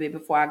a little bit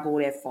before I go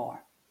that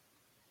far.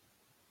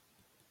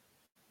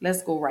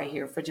 Let's go right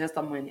here for just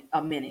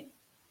a minute.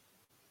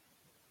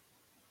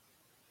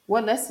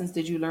 What lessons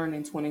did you learn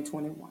in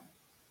 2021?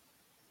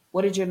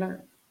 What did you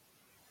learn?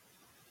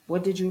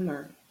 What did you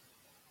learn?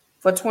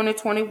 For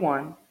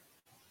 2021,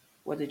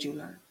 what did you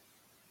learn?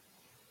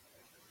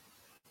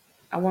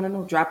 I want to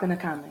know. Drop in the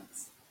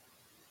comments.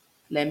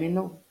 Let me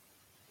know.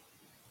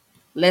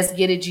 Let's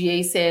get it.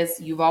 GA says,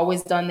 you've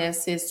always done that,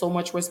 sis. So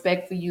much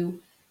respect for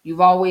you.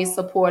 You've always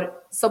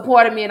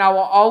supported me, and I will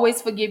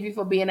always forgive you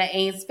for being an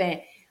Aints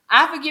fan.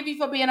 I forgive you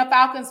for being a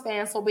Falcons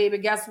fan. So, baby,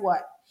 guess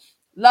what?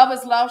 Love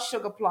is love,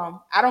 sugar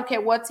plum. I don't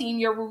care what team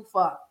you're root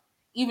for,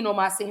 even though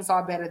my Saints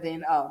are better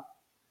than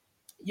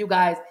you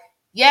guys.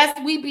 Yes,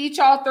 we beat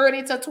y'all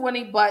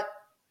 30-20, but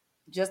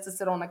just to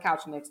sit on the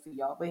couch next to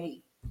y'all. But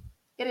hey,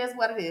 it is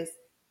what it is.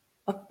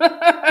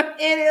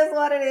 It is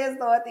what it is,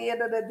 though, at the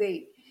end of the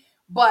day.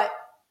 But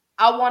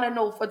I want to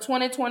know for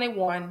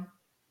 2021,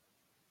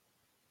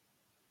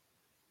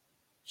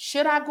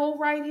 should I go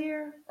right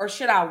here or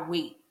should I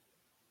wait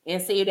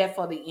and save that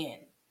for the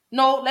end?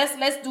 No,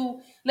 let's do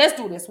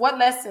this. What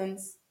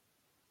lessons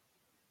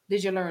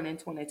did you learn in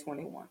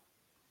 2021?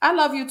 I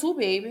love you too,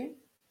 baby.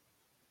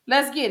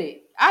 Let's get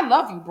it. I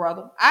love you,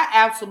 brother. I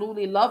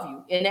absolutely love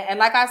you. And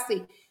like I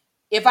say,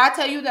 if I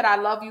tell you that I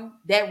love you,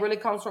 that really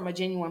comes from a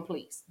genuine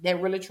place.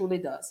 That really truly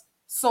does.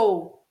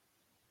 So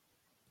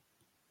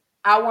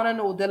I want to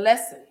know the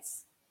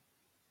lessons.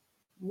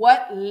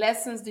 What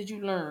lessons did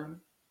you learn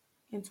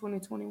in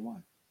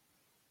 2021?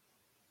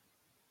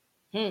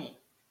 I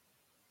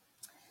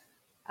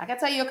can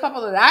tell you a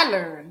couple that I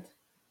learned.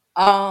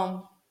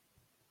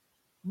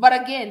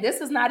 But again,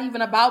 this is not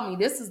even about me.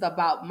 This is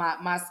about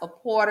my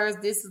supporters.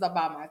 This is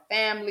about my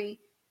family.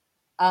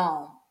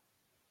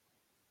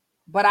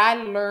 But I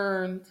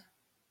learned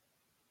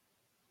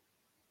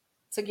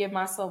to give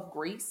myself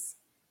grace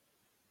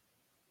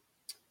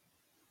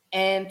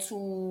and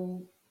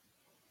to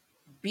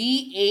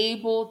be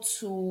able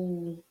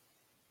to,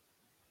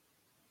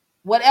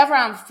 whatever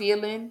I'm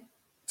feeling,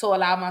 to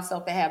allow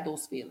myself to have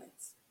those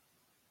feelings.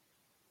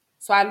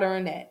 So I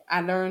learned that. I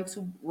learned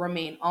to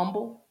remain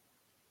humble.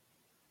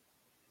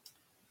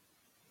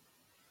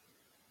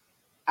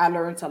 I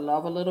learned to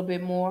love a little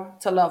bit more,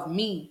 to love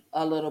me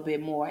a little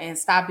bit more, and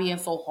stop being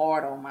so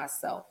hard on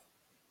myself.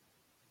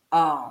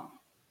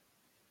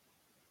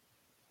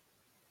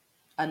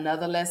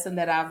 Another lesson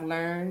that I've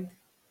learned,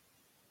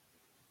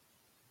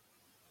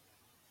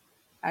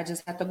 I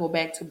just have to go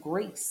back to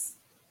grace,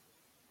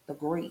 the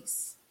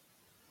grace,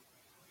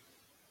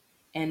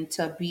 and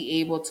to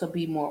be able to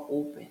be more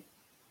open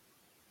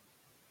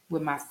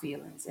with my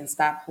feelings and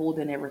stop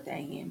holding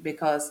everything in,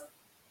 because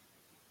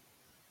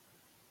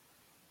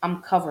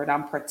I'm covered,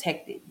 I'm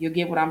protected. You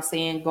get what I'm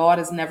saying? God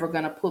is never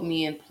going to put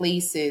me in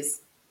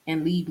places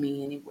and leave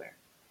me anywhere.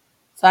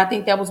 So I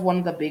think that was one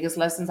of the biggest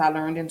lessons I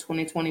learned in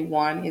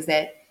 2021, is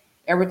that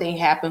everything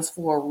happens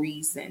for a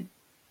reason.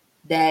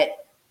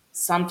 That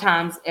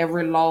sometimes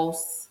every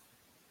loss,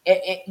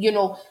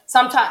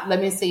 sometimes,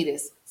 let me say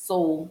this.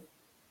 So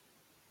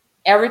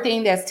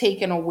everything that's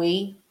taken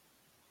away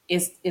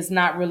is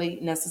not really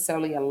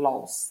necessarily a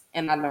loss.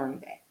 And I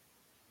learned that.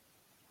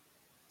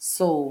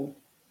 So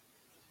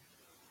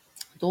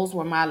those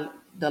were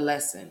the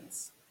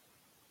lessons.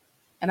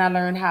 And I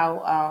learned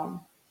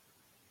how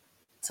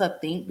to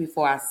think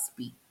before I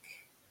speak.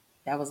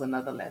 That was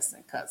another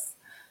lesson, because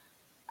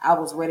I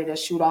was ready to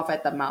shoot off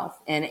at the mouth.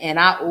 And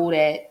I owe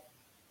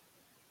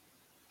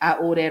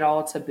that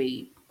all to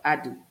Babe. I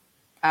do.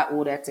 I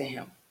owe that to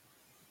him,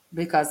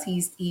 because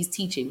he's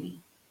teaching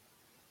me,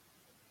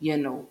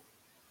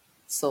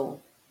 So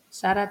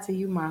shout out to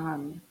you, my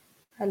honey.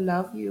 I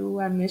love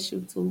you. I miss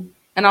you too.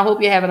 And I hope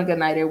you're having a good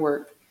night at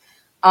work.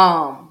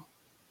 But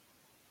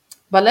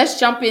let's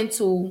jump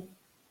into,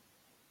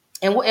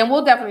 and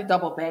we'll definitely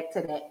double back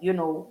to that.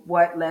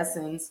 What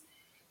lessons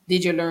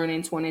did you learn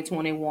in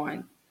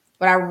 2021?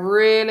 But I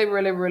really,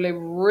 really, really,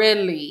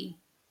 really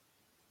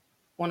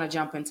want to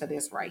jump into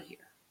this right here.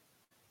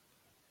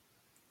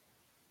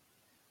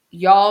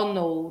 Y'all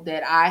know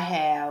that I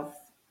have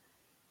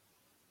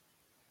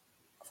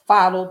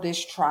followed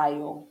this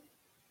trial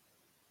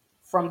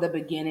from the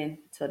beginning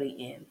to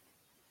the end,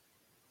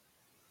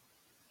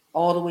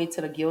 all the way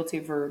to the guilty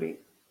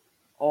verdict,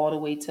 all the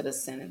way to the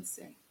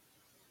sentencing.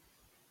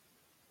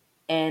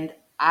 And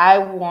I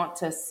want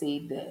to say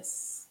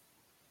this.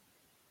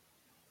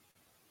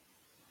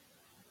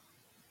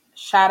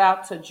 Shout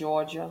out to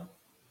Georgia.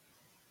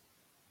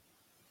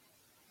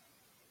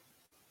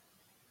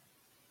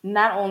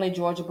 Not only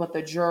Georgia, but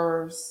the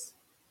jurors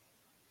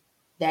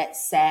that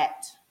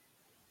sat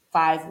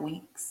 5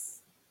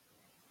 weeks,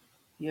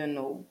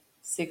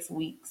 6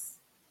 weeks.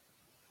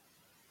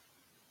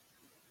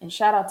 And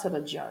shout out to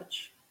the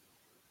judge.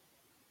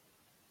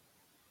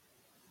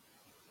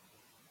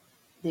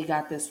 They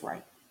got this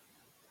right.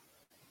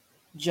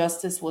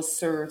 Justice was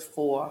served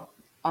for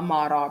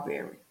Ahmaud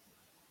Arbery.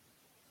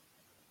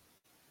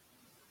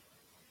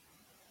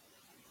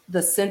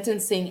 The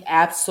sentencing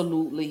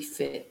absolutely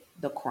fit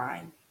the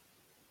crime.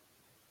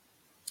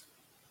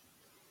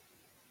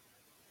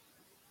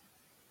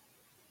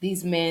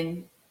 These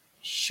men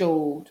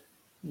showed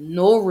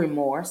no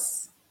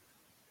remorse.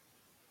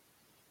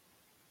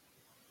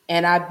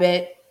 And I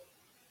bet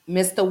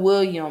Mr.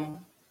 William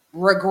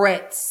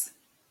regrets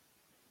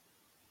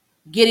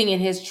getting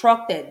in his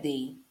truck that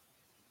day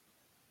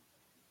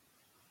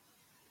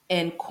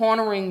and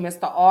cornering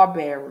Mr.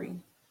 Arbery.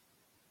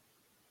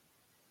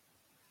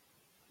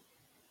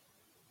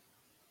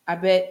 I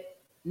bet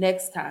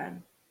next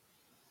time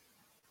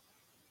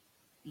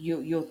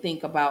you'll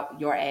think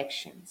about your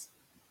actions.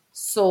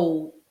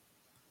 So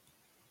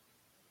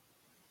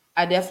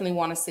I definitely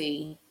want to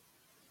say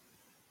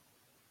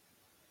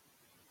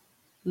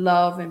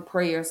love and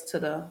prayers to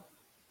the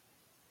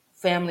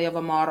family of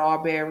Ahmaud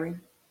Arbery.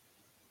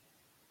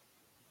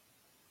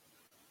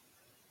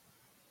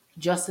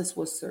 Justice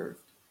was served.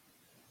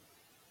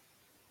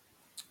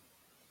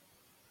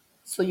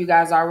 So you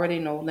guys already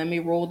know. Let me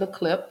roll the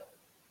clip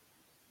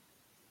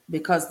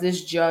because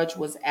this judge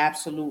was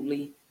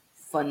absolutely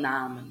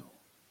phenomenal.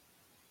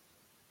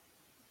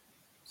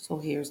 So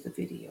here's the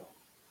video.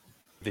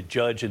 The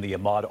judge in the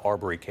Ahmaud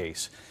Arbery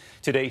case.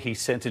 Today, he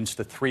sentenced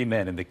the three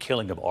men in the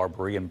killing of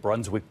Arbery in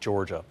Brunswick,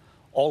 Georgia,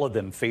 all of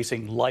them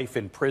facing life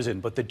in prison.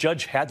 But the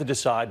judge had to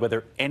decide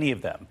whether any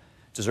of them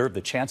deserved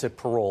the chance at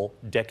parole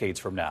decades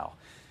from now.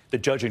 The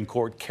judge in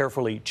court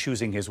carefully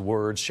choosing his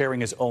words, sharing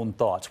his own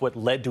thoughts, what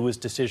led to his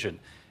decision.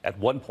 At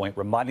one point,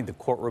 reminding the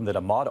courtroom that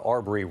Ahmaud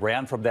Arbery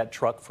ran from that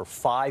truck for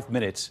 5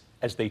 minutes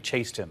as they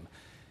chased him.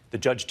 The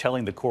judge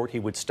telling the court he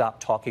would stop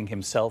talking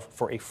himself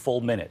for a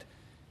full minute.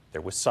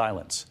 There was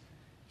silence.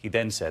 He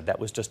then said that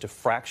was just a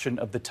fraction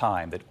of the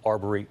time that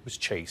Arbery was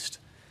chased.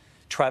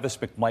 Travis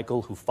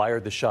McMichael, who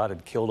fired the shot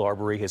and killed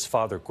Arbery, his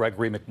father,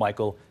 Gregory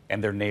McMichael,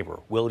 and their neighbor,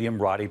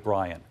 William Roddy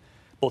Bryan.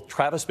 Both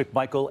Travis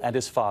McMichael and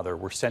his father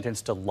were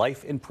sentenced to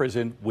life in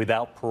prison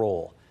without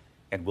parole.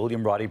 And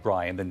William Roddy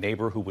Bryan, the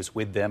neighbor who was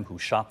with them, who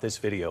shot this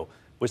video,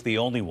 was the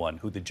only one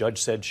who the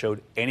judge said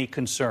showed any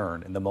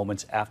concern in the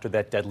moments after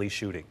that deadly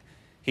shooting.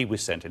 He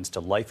was sentenced to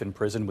life in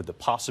prison with the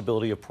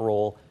possibility of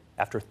parole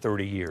after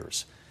 30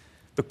 years.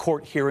 The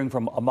court hearing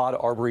from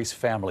Ahmaud Arbery's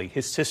family,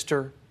 his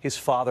sister, his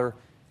father,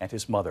 and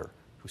his mother,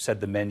 who said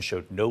the men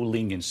showed no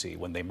leniency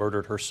when they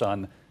murdered her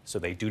son, so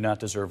they do not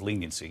deserve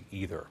leniency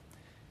either.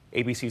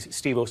 ABC's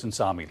Steve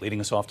Osunsami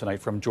leading us off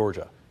tonight from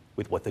Georgia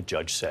with what the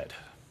judge said.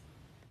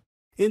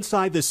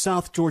 Inside the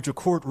South Georgia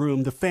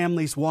courtroom, the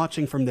families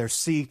watching from their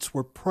seats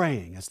were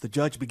praying as the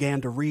judge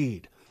began to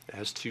read.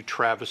 As to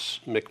Travis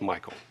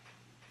McMichael.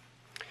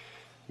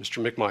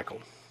 Mr.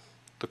 McMichael,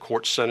 the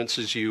court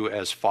sentences you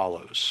as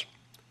follows.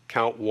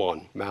 Count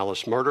 1,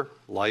 malice murder,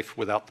 life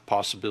without the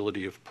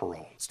possibility of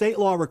parole. State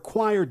law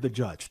required the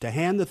judge to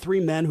hand the three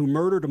men who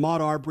murdered Ahmaud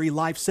Arbery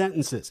life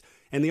sentences,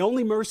 and the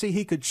only mercy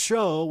he could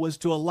show was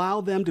to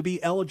allow them to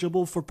be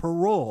eligible for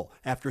parole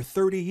after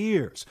 30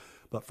 years.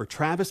 But for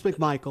Travis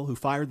McMichael, who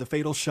fired the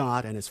fatal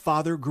shot, and his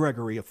father,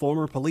 Gregory, a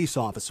former police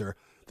officer,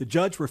 the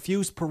judge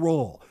refused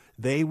parole.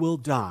 They will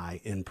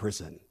die in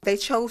prison. They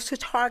chose to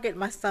target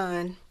my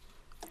son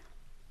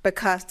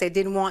because they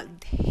didn't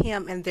want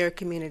him in their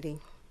community.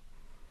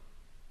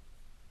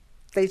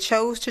 They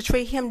chose to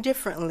treat him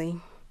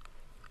differently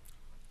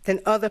than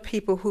other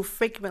people who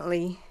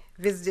frequently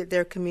visited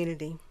their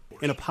community.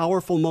 In a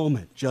powerful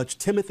moment, Judge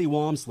Timothy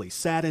Walmsley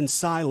sat in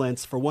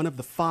silence for one of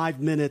the 5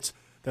 minutes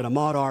that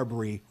Ahmaud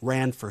Arbery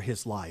ran for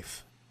his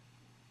life.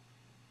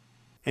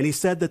 And he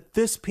said that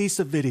this piece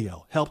of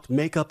video helped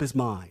make up his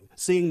mind,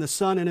 seeing the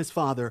son and his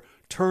father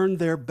turn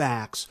their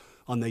backs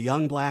on the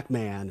young black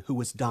man who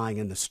was dying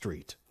in the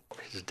street.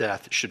 His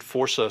death should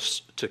force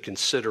us to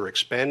consider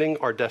expanding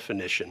our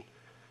definition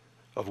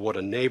of what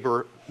a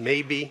neighbor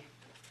may be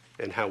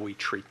and how we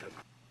treat them.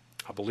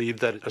 I believe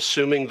that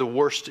assuming the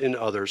worst in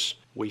others,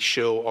 we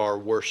show our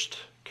worst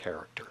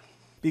character.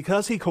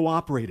 Because he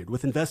cooperated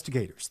with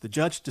investigators, the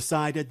judge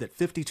decided that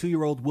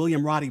 52-year-old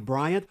William Roddy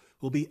Bryant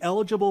will be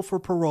eligible for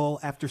parole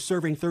after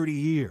serving 30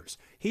 years.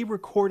 He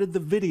recorded the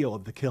video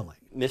of the killing.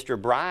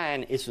 Mr.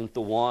 Bryan isn't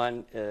the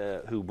one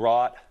who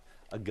brought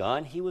a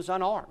gun. He was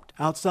unarmed.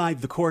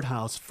 Outside the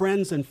courthouse,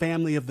 friends and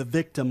family of the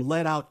victim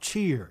let out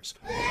cheers.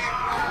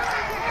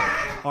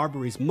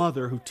 Arbery's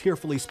mother, who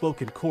tearfully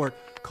spoke in court,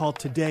 called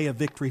today a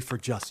victory for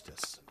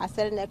justice. I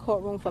sat in that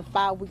courtroom for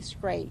 5 weeks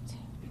straight,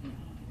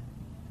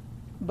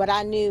 but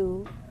I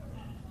knew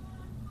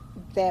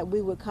that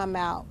we would come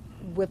out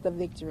with a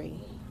victory.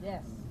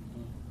 Yes.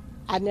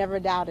 I never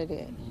doubted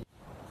it.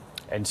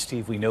 And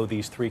Steve, we know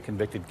these three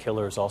convicted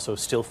killers also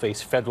still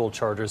face federal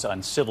charges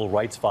on civil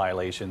rights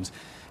violations.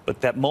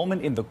 But that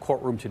moment in the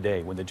courtroom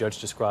today when the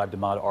judge described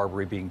Ahmaud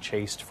Arbery being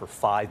chased for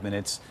 5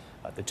 minutes,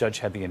 the judge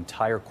had the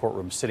entire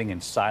courtroom sitting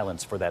in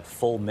silence for that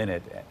full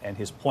minute, and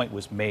his point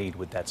was made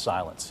with that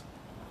silence.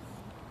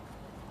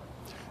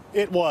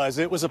 It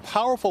was a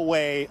powerful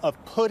way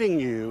of putting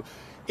you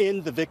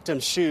in the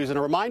victim's shoes, and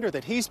a reminder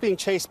that he's being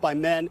chased by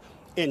men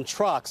in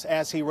trucks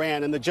as he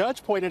ran. And the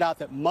judge pointed out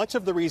that much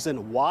of the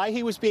reason why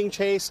he was being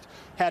chased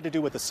had to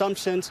do with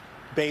assumptions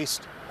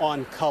based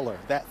on color.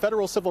 That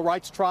federal civil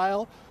rights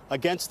trial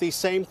against these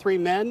same three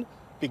men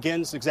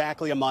begins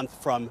exactly a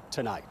month from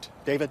tonight.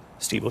 David?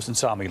 Steve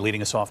Osunsami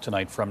leading us off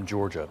tonight from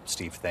Georgia.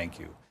 Steve, thank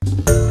you.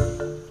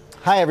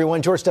 Hi,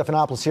 everyone. George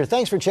Stephanopoulos here.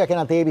 Thanks for checking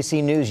out the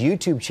ABC News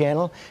YouTube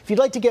channel. If you'd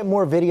like to get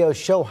more videos,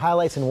 show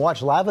highlights, and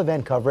watch live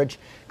event coverage,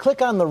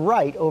 click on the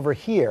right over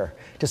here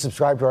to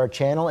subscribe to our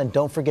channel. And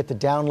don't forget to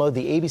download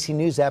the ABC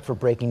News app for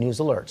breaking news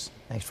alerts.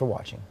 Thanks for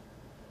watching.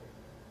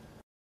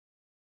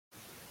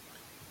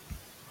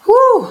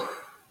 Whew.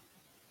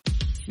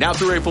 Now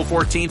through April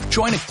 14th,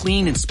 join a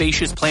clean and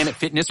spacious Planet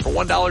Fitness for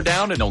 $1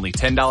 down and only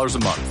 $10 a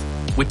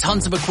month. With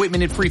tons of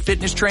equipment and free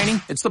fitness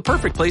training, it's the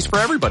perfect place for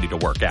everybody to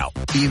work out.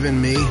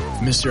 Even me,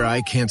 Mr.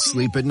 I can't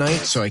sleep at night,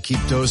 so I keep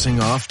dozing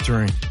off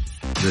during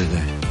the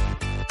day.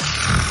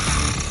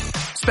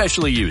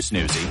 Especially you,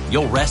 Snoozy.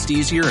 You'll rest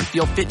easier and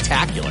feel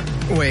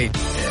fit-tacular. Wait,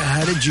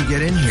 how did you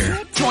get in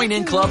here? Join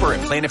in club or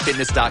at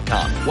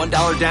planetfitness.com.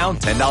 $1 down,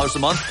 $10 a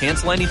month,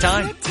 cancel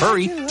anytime.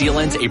 Hurry, deal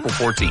ends April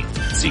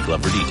 14th. See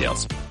club for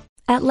details.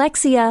 At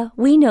Lexia,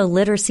 we know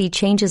literacy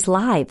changes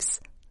lives.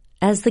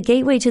 As the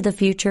gateway to the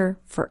future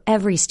for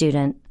every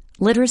student,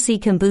 literacy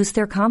can boost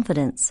their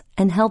confidence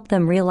and help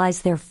them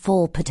realize their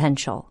full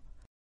potential.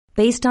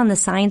 Based on the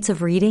science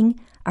of reading,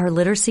 our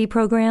literacy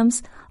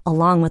programs,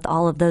 along with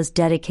all of those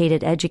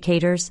dedicated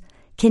educators,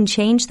 can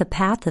change the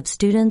path of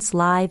students'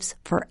 lives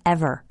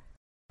forever.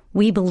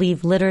 We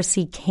believe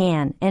literacy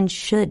can and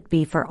should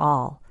be for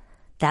all.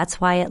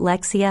 That's why at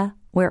Lexia,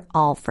 we're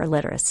all for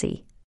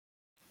literacy.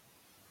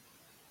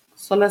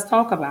 So let's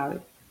talk about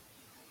it.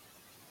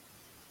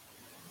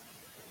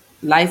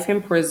 Life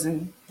in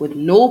prison with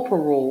no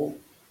parole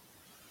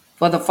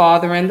for the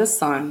father and the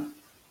son.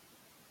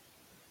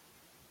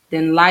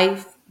 Then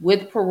life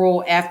with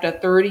parole after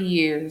 30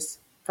 years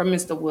for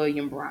Mr.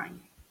 William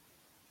Bryant.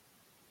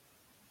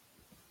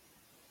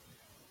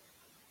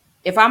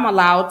 If I'm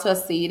allowed to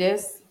see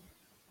this,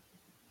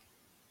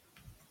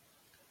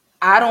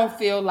 I don't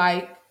feel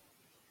like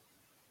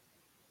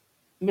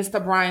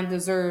Mr. Bryant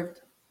deserved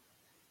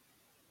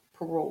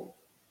parole.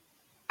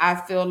 I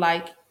feel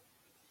like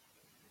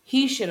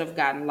he should have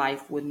gotten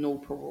life with no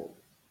parole.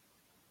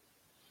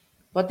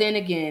 But then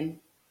again,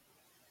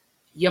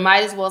 you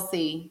might as well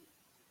say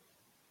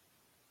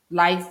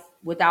life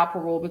without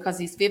parole because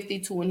he's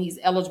 52 and he's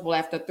eligible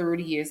after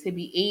 30 years. He'll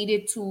be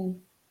 82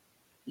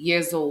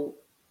 years old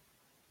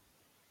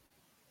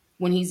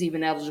when he's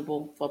even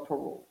eligible for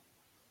parole.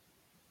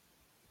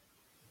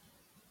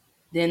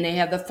 Then they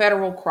have the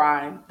federal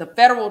trial,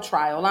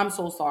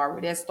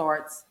 that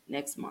starts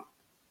next month.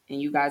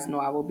 And you guys know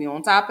I will be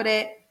on top of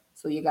that.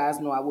 So you guys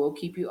know I will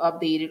keep you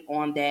updated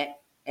on that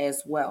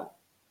as well.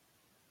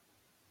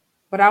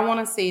 But I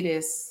want to say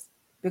this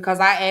because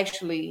I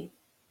actually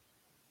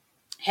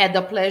had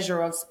the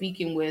pleasure of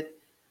speaking with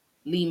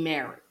Lee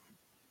Merritt.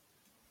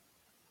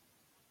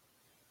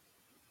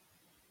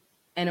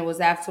 And it was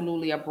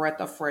absolutely a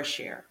breath of fresh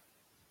air.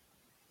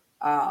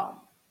 I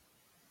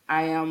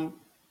am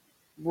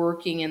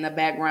working in the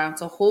background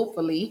to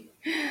hopefully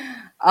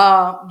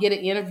get an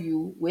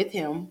interview with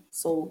him.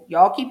 So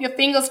y'all keep your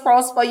fingers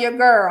crossed for your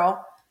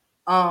girl.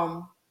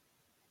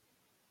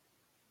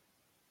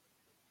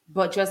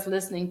 But just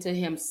listening to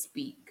him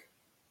speak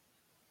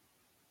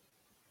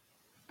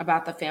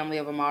about the family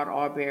of Ahmaud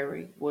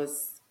Arbery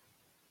was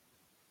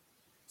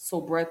so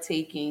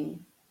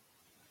breathtaking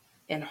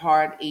and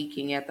heart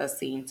aching at the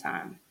same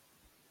time.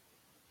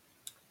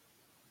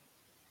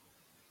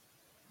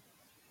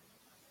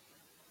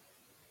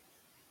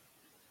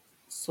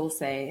 So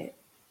sad.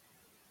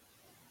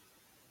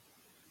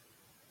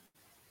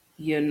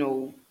 You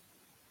know,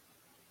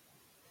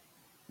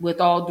 with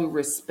all due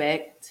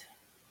respect,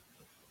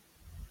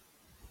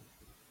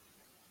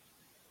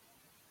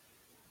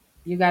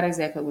 you got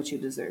exactly what you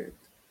deserved.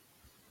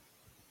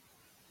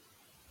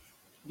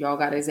 Y'all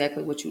got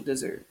exactly what you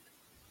deserved.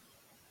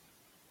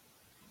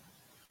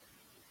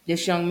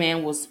 This young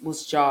man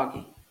was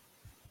jogging.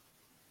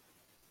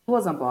 He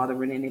wasn't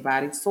bothering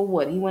anybody. So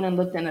what? He went and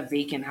looked in a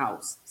vacant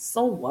house.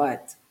 So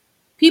what?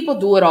 People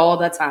do it all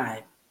the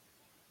time.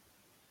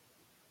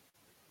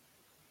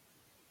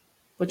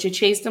 But you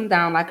chased him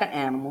down like an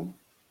animal.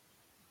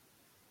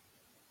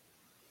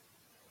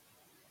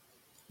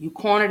 You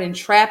cornered and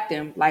trapped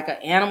him like an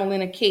animal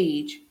in a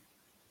cage,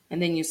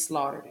 and then you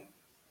slaughtered him.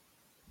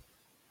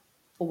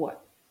 For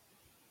what?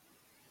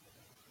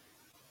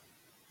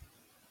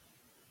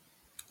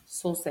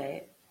 So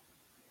sad.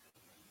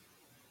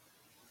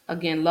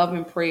 Again, love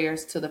and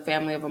prayers to the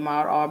family of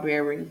Ahmaud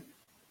Arbery.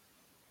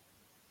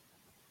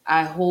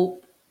 I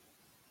hope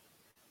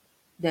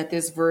that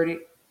this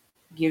verdict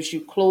gives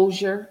you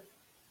closure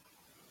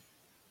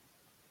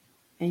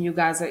and you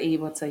guys are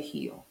able to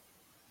heal.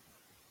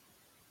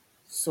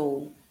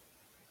 So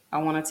I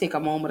want to take a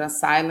moment of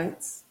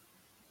silence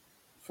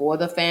for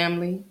the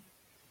family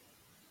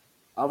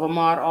of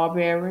Ahmaud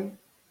Arbery.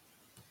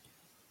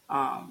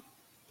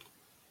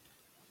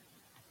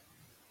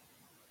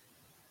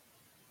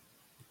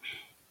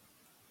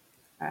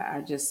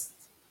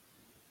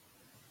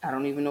 I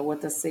don't even know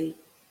what to say,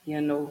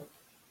 you know.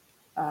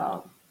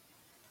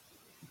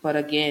 But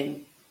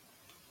again,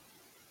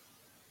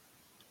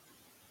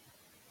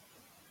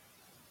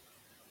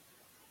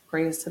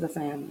 prayers to the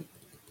family,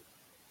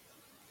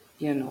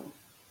 you know.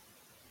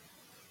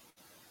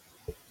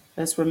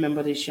 Let's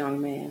remember this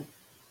young man.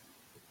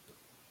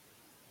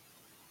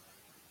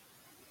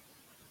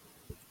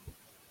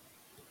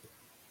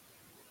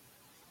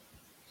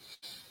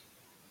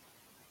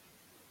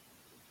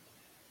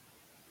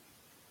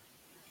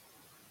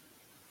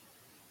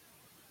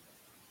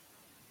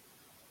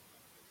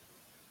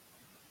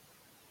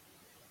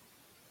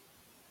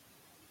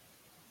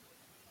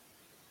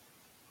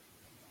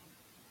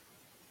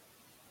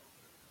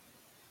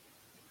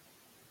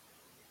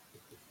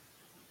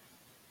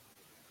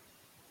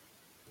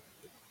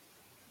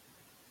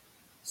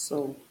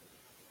 So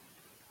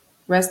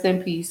rest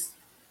in peace,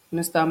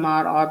 Mr.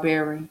 Ahmaud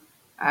Arbery.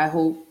 I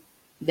hope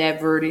that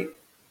verdict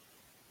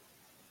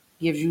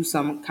gives you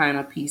some kind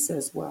of peace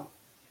as well.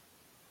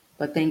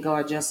 But thank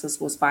God justice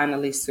was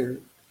finally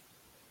served.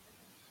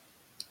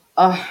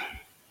 Uh,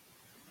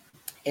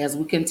 as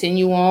we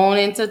continue on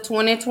into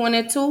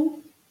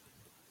 2022,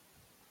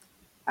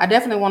 I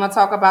definitely want to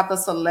talk about the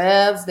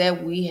celebs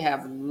that we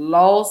have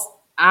lost.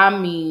 I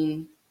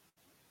mean,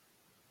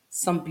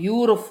 some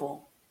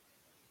beautiful,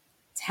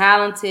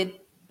 talented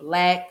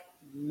black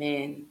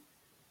men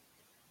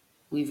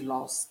we've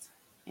lost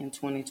in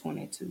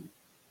 2022.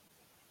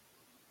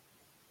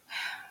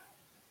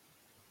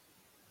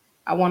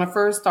 I want to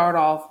first start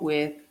off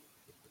with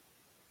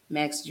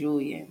Max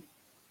Julian.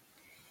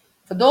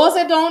 For those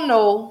that don't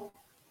know,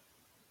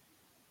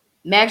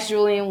 Max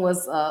Julian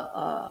was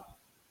a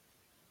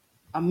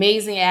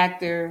amazing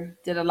actor,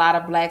 did a lot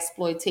of black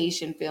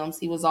exploitation films.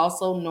 He was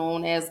also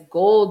known as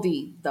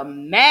Goldie, the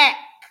Mac,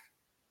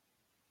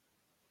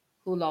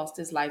 who lost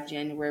his life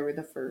January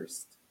the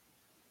 1st,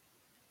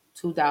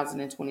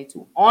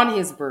 2022, on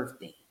his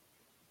birthday.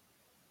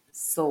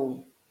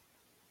 So,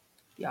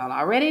 y'all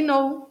already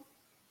know.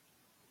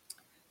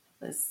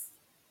 Let's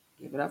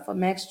give it up for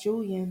Max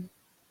Julian.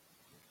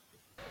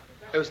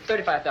 It was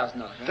 $35,000.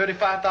 Right?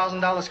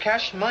 $35,000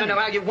 cash money? No,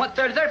 I give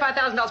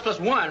 $35,000 plus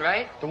one,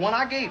 right? The one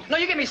I gave. No,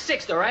 you gave me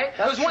six, though, right?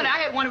 There was one. I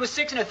had one. It was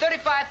six, and a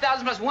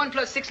 $35,000 plus one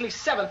plus six leaves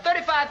seven.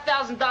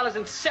 $35,000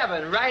 and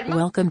seven, right?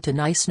 Welcome to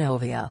Nice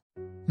Novia.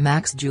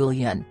 Max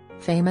Julian,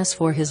 famous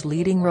for his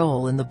leading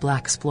role in the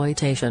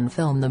blaxploitation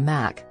film The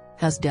Mac,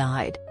 has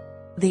died.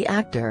 The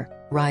actor,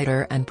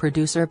 writer and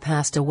producer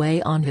passed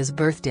away on his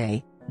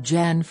birthday,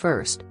 Jan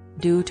 1st,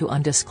 due to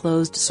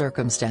undisclosed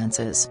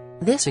circumstances.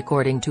 This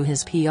according to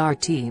his PR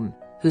team,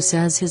 who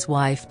says his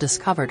wife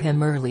discovered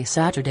him early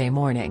Saturday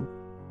morning.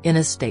 In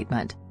a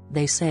statement,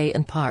 they say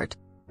in part,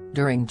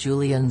 during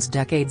Julian's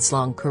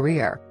decades-long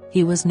career,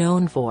 he was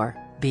known for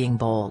being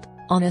bold,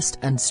 honest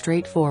and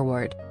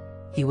straightforward.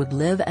 He would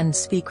live and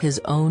speak his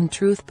own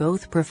truth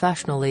both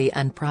professionally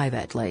and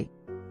privately.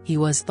 He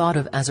was thought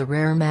of as a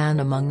rare man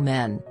among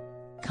men.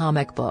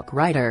 Comic book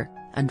writer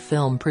and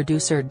film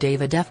producer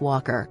David F.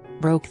 Walker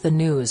broke the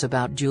news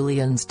about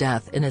Julian's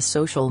death in a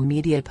social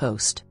media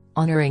post,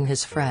 honoring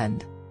his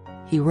friend.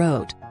 He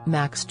wrote,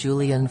 Max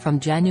Julian from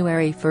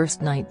January 1,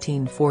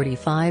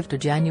 1945 to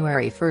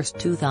January 1,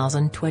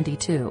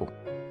 2022.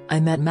 I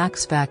met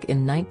Max back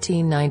in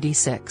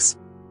 1996.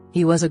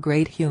 He was a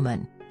great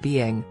human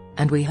being,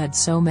 and we had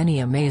so many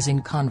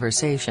amazing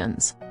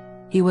conversations.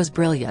 He was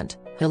brilliant,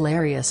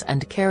 hilarious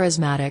and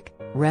charismatic.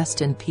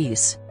 Rest in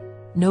peace.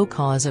 No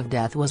cause of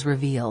death was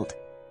revealed.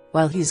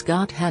 While he's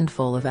got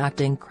handful of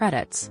acting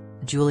credits,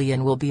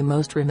 Julian will be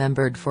most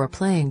remembered for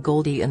playing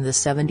Goldie in the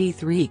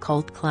 '73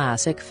 cult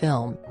classic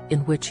film, in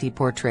which he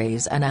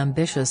portrays an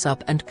ambitious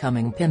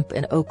up-and-coming pimp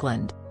in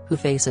Oakland, who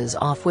faces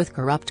off with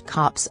corrupt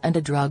cops and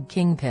a drug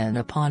kingpin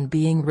upon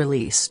being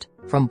released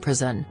from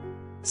prison.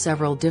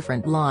 Several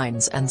different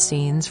lines and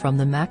scenes from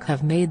The Mac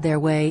have made their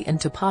way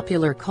into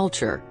popular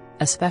culture,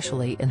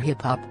 especially in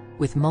hip-hop,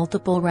 with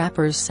multiple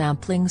rappers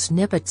sampling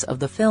snippets of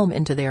the film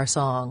into their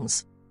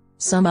songs.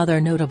 Some other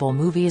notable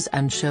movies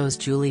and shows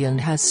Julian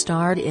has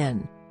starred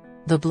in: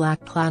 The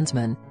Black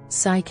Klansman,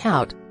 Psych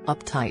Out,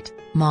 Uptight,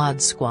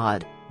 Mod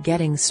Squad,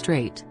 Getting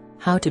Straight,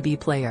 How to Be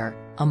Player,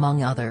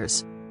 among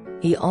others.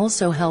 He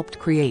also helped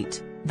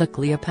create the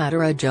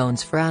Cleopatra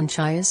Jones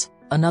franchise,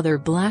 another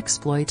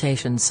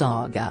blaxploitation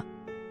saga.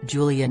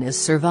 Julian is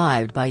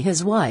survived by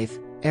his wife,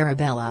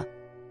 Arabella.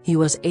 He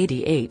was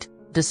 88,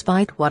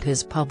 despite what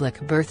his public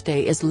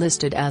birthday is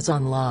listed as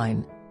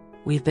online.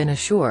 We've been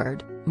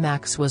assured,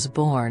 Max was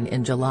born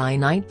in July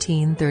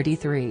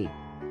 1933.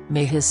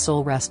 May his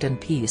soul rest in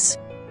peace.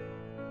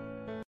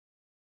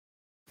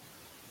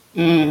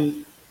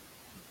 So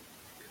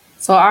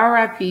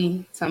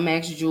R.I.P. to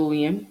Max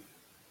Julian,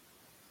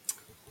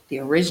 the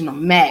original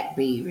Mac,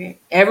 baby.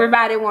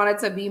 Everybody wanted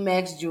to be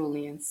Max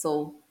Julian,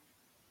 so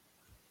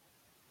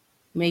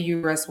may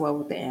you rest well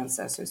with the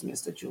ancestors,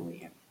 Mr.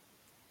 Julian.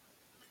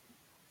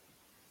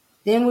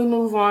 Then we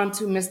move on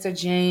to Mr.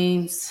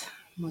 James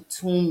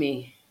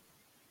Mtume,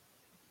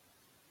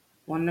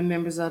 one of the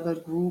members of the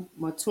group,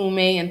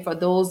 Matume. And for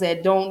those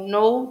that don't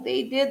know,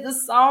 they did the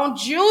song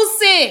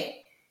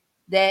Juicy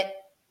that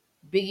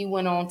Biggie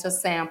went on to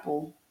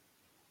sample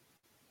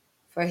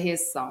for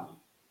his song.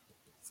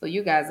 So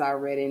you guys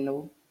already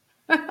know.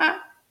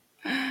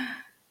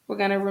 We're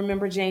going to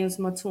remember James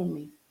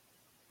Matume.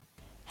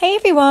 Hey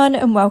everyone,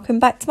 and welcome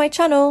back to my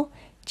channel.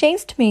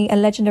 James to me, a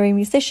legendary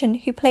musician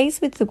who plays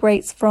with the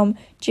greats from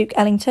Duke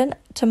Ellington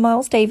to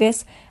Miles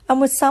Davis and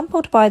was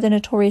sampled by the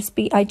notorious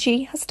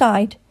B.I.G., has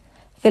died.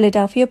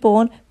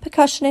 Philadelphia-born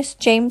percussionist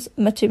James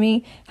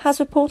Matume has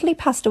reportedly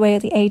passed away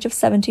at the age of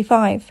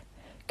 75.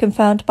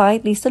 Confirmed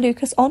by Lisa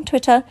Lucas on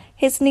Twitter,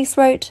 his niece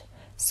wrote,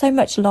 "So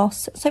much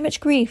loss, so much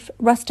grief,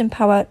 rest in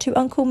power to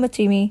Uncle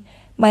Matume,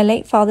 my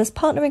late father's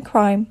partner in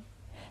crime.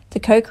 The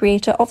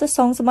co-creator of the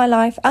songs of my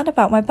life and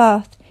about my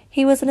birth.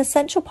 He was an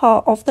essential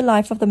part of the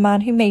life of the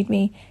man who made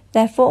me,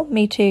 therefore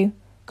me too.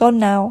 Gone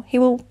now, he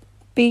will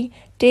be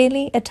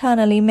dearly,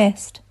 eternally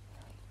missed."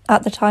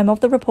 At the time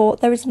of the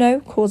report, there is no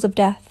cause of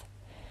death.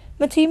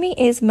 Matume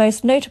is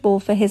most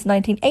notable for his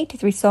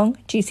 1983 song,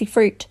 Juicy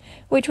Fruit,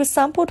 which was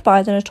sampled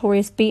by the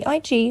notorious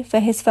B.I.G. for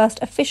his first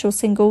official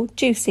single,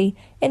 Juicy,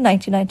 in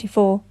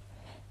 1994.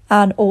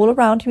 An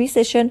all-around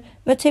musician,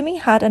 Matume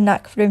had a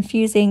knack for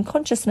infusing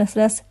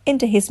consciousness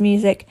into his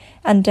music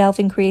and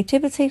delving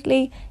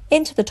creatively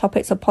into the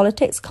topics of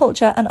politics,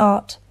 culture and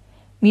art.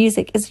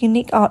 "Music is a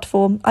unique art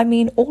form. I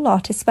mean, all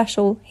art is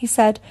special," he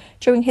said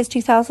during his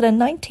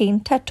 2019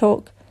 TED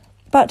Talk.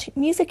 "But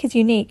music is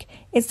unique.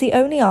 It's the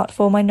only art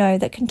form I know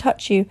that can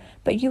touch you,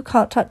 but you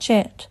can't touch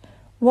it.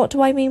 What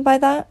do I mean by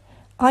that?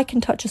 I can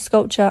touch a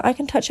sculpture, I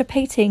can touch a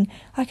painting,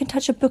 I can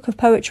touch a book of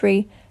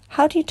poetry.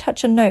 How do you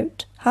touch a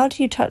note? How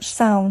do you touch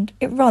sound?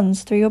 It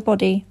runs through your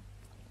body."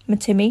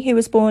 Matume, who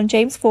was born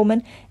James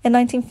Foreman in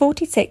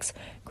 1946,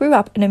 grew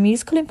up in a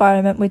musical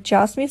environment with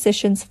jazz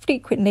musicians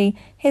frequently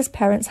his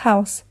parents'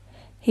 house.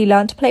 He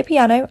learned to play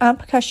piano and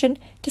percussion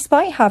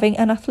despite having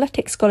an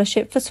athletic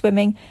scholarship for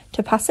swimming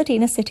to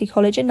Pasadena City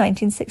College in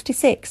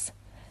 1966.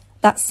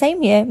 That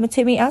same year,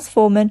 Matume as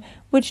Foreman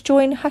would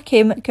join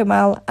Hakim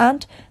Gamal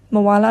and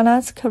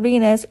Maulana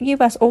Karina's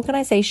U.S.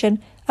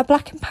 organization, a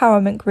black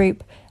empowerment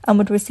group, and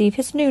would receive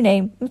his new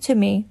name,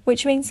 Matume,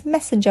 which means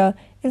messenger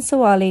in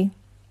Swahili.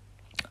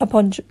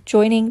 Upon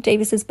joining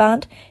Davis's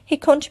band, he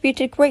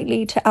contributed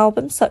greatly to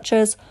albums such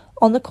as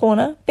On the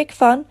Corner, Big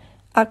Fun,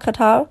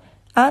 Al-Qatar,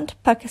 and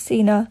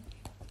Pakasina,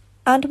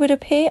 and would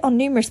appear on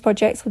numerous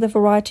projects with a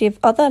variety of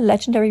other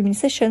legendary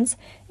musicians,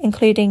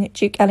 including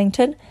Duke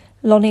Ellington,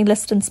 Lonnie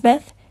Liston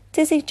Smith,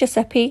 Dizzy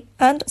Giuseppe,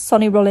 and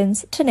Sonny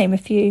Rollins, to name a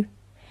few.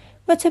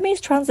 Matume's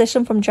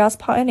transition from jazz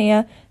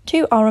pioneer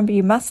to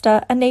R&B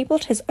master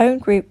enabled his own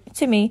group,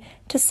 Matume,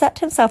 to set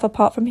himself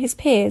apart from his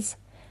peers.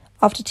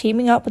 After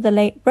teaming up with the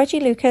late Reggie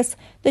Lucas,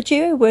 the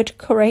duo would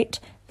curate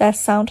their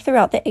sound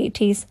throughout the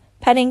 80s,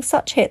 penning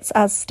such hits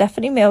as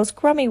Stephanie Mills'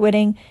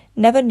 Grammy-winning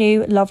Never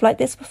Knew Love Like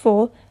This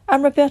Before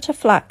and Roberta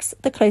Flack's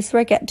The Closer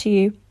I Get to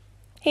You.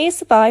 He is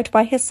survived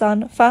by his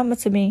son, Fan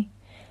Matume.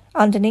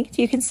 Underneath,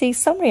 you can see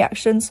some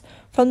reactions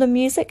from the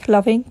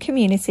music-loving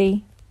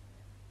community.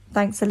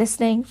 Thanks for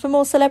listening. For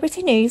more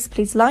celebrity news,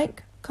 please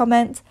like,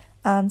 comment,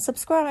 and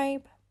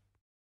subscribe.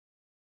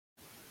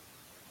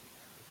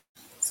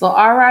 So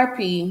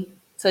R.I.P.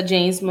 to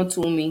James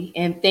Matume,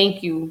 and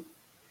thank you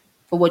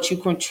for what you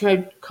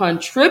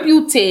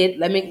contributed.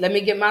 Let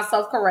me get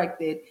myself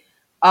corrected.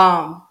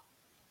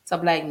 To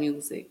black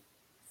music,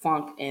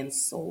 funk, and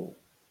soul.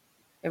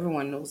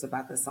 Everyone knows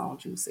about the song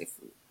Juicy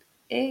Fruit.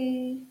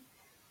 Hey.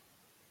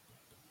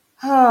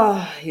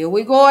 Here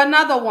we go,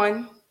 another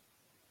one.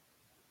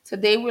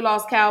 Today we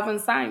lost Calvin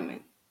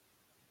Simon.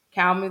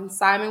 Calvin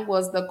Simon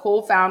was the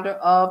co-founder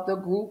of the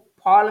group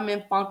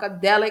Parliament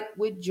Funkadelic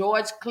with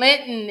George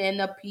Clinton and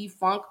the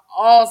P-Funk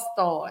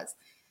All-Stars.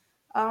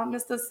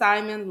 Mr.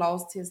 Simon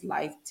lost his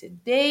life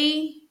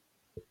today.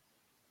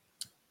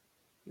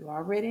 You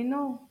already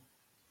know.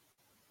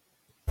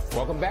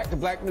 Welcome back to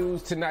Black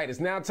News Tonight. It's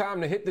now time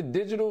to hit the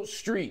digital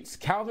streets.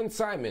 Calvin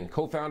Simon,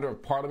 co-founder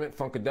of Parliament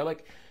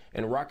Funkadelic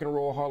and Rock and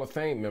Roll Hall of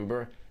Fame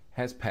member,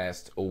 has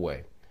passed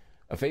away.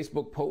 A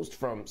Facebook post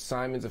from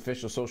Simon's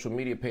official social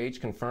media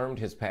page confirmed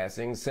his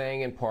passing,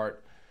 saying in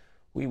part,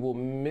 "We will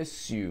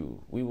miss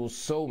you. We will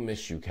so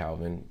miss you,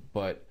 Calvin,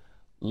 but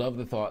love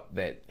the thought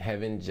that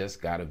heaven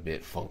just got a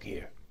bit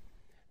funkier."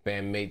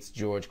 Bandmates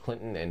George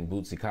Clinton and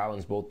Bootsy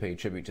Collins both paid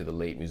tribute to the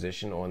late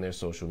musician on their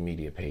social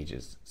media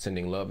pages,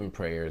 sending love and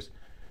prayers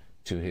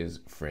to his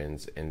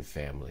friends and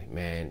family.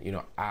 Man, you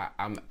know,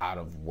 I'm out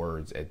of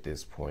words at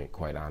this point,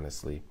 quite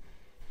honestly.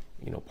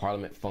 You know,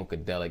 Parliament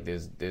Funkadelic,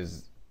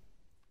 there's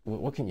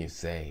what can you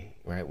say,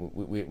 right?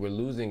 We're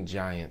losing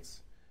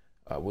giants.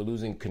 We're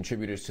losing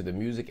contributors to the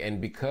music. And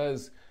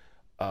because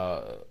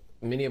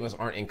many of us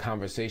aren't in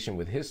conversation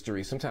with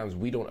history, sometimes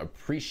we don't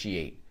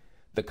appreciate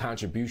the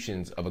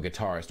contributions of a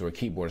guitarist or a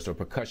keyboardist or a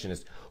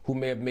percussionist who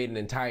may have made an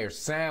entire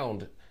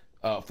sound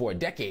for a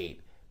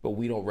decade, but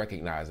we don't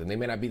recognize them. They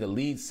may not be the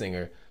lead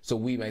singer, so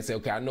we may say,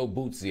 okay, I know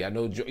Bootsy, I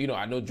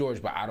know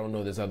George, but I don't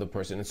know this other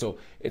person. And so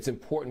it's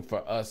important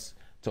for us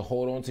to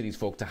hold on to these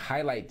folk, to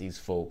highlight these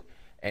folk,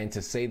 and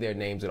to say their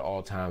names at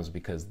all times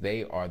because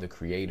they are the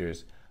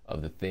creators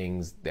of the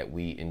things that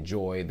we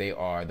enjoy. They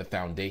are the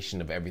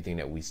foundation of everything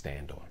that we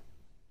stand on.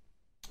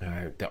 All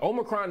right. The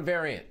Omicron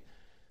variant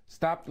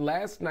stopped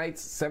last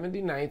night's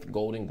 79th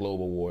Golden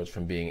Globe Awards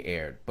from being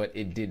aired, but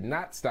it did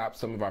not stop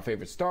some of our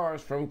favorite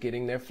stars from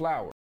getting their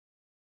flowers.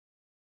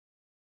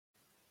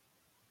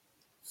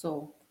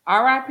 So,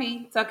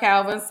 R.I.P. to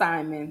Calvin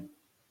Simon.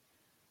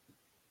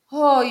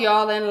 Oh,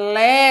 y'all, and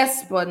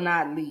last but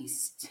not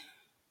least,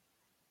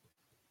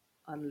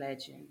 a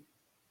legend,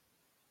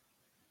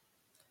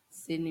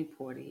 Sidney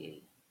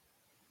Poitier.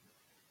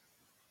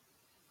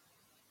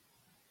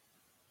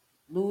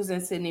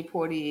 Losing Sidney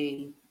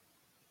Poitier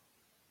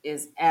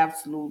is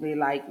absolutely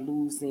like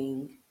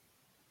losing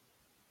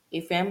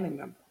a family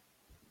member.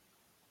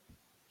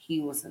 He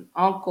was an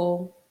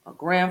uncle, a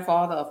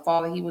grandfather, a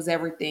father. He was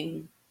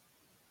everything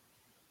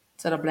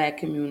to the Black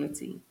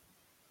community.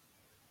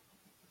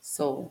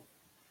 So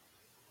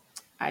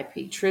I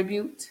pay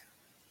tribute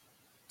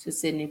to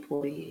Sidney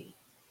Poitier.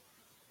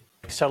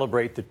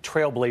 Celebrate the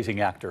trailblazing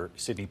actor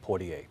Sidney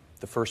Poitier,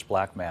 the first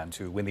Black man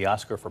to win the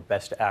Oscar for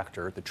Best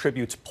Actor. The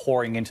tributes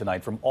pouring in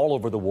tonight from all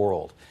over the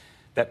world.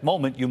 That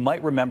moment you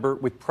might remember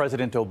with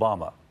President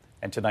Obama.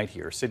 And tonight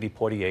here, Sidney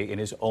Poitier, in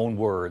his own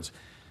words,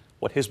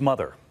 what his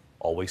mother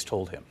always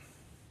told him.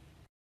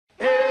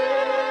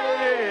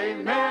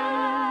 Amen.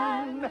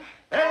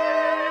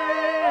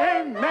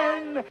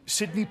 Amen.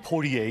 Sidney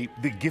Poitier,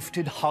 the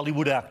gifted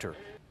Hollywood actor,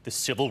 the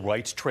civil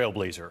rights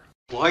trailblazer.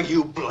 Why,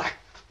 you black?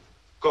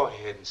 Go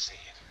ahead and say it.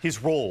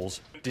 His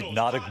roles did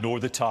not ignore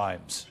the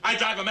times. I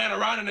drive a man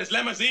around in his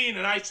limousine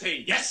and I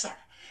say, yes, sir,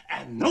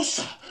 and no,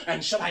 sir,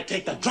 and shall I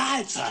take the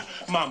drive, sir?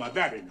 Mama,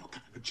 that ain't no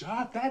kind of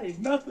job. That ain't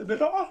nothing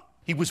at all.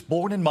 He was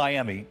born in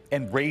Miami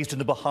and raised in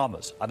the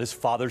Bahamas on his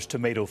father's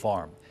tomato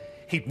farm.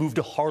 He'd moved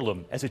to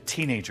Harlem as a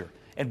teenager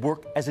and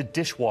worked as a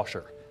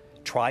dishwasher,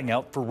 trying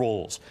out for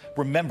roles,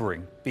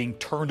 remembering being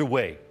turned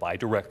away by a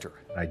director.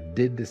 I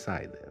did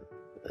decide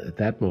then, at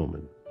that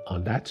moment,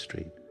 on that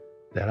street,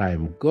 that I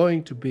am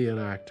going to be an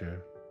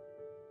actor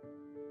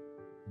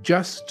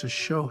just to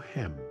show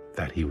him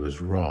that he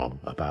was wrong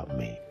about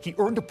me. He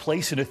earned a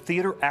place in a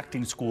theater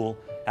acting school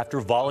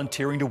after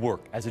volunteering to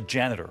work as a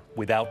janitor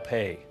without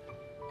pay,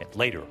 and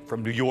later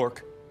from New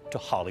York to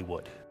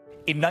Hollywood.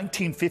 In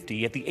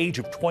 1950, at the age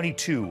of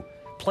 22,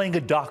 playing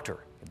a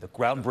doctor in the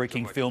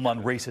groundbreaking film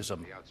on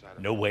racism,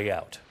 No Way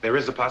Out. There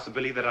is a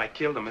possibility that I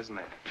killed him, isn't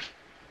there?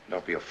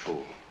 Don't be a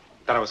fool.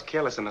 That I was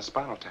careless in the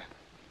spinal tap.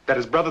 That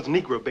his brother's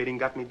Negro baiting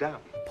got me down.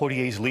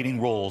 Poitier's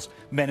leading roles,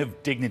 men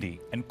of dignity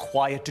and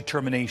quiet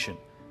determination,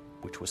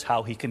 which was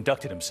how he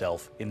conducted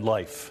himself in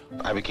life.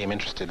 I became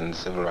interested in the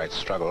civil rights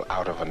struggle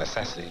out of a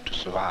necessity to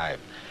survive.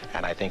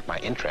 And I think my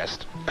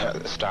interest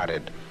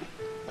started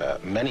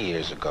many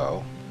years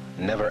ago,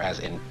 never as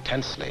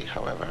intensely,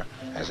 however,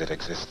 as it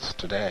exists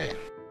today.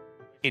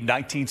 In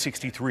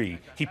 1963,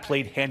 he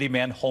played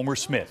handyman Homer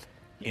Smith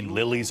in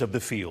Lilies of the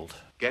Field.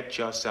 Get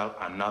yourself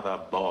another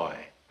boy.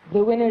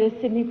 The winner is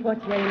Sidney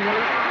Poitier.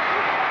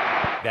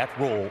 That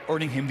role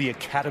earning him the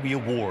Academy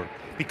Award,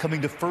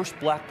 becoming the first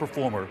Black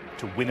performer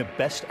to win a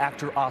Best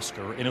Actor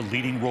Oscar in a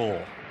leading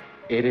role.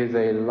 It is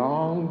a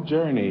long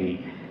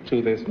journey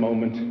to this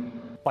moment.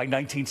 By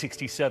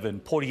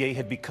 1967, Poitier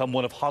had become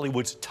one of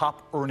Hollywood's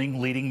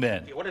top-earning leading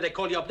men. What do they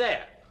call you up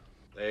there?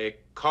 They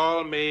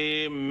call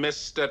me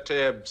Mr.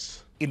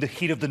 Tibbs. In the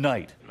heat of the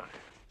night.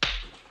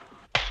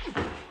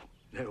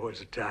 There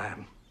was a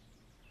time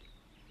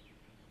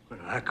when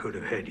I could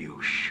have had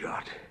you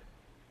shot.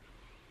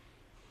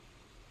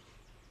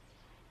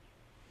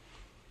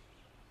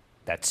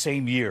 That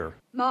same year.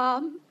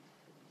 Mom,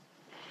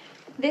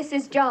 this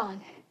is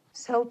John.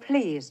 So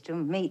pleased to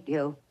meet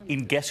you.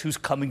 In Guess Who's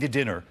Coming to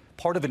Dinner,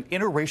 part of an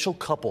interracial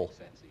couple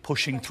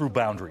pushing through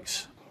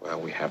boundaries.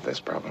 Well, we have this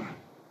problem.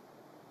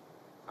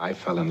 I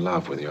fell in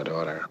love with your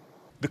daughter.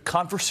 The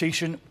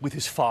conversation with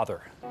his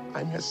father.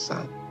 I'm your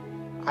son.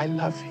 I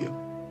love you.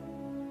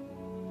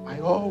 I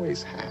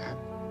always have,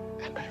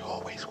 and I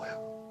always will.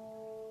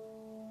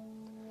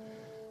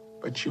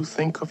 But you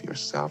think of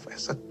yourself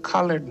as a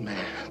colored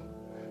man.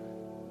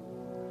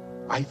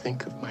 I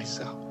think of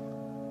myself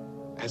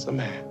as a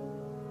man.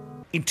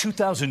 In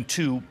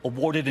 2002,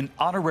 awarded an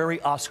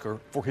honorary Oscar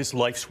for his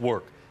life's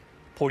work,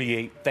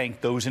 Poitier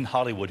thanked those in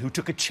Hollywood who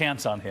took a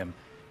chance on him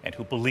and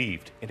who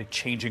believed in a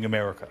changing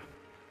America.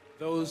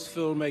 Those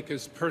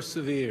filmmakers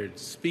persevered,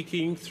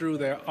 speaking through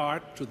their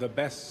art to the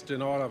best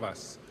in all of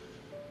us.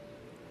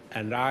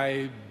 And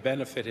I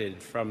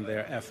benefited from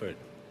their effort.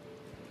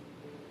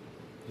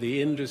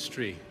 The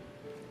industry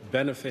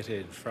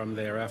benefited from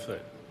their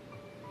effort.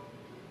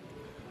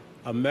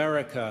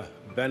 America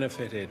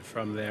benefited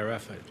from their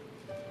effort.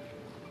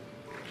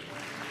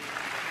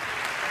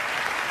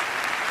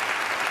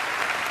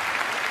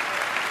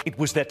 It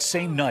was that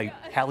same night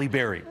Halle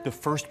Berry, the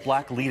first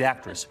Black lead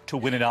actress to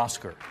win an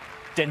Oscar.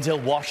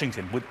 Denzel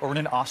Washington would earn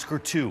an Oscar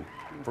too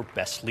for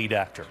Best Lead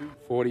Actor.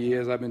 40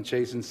 years I've been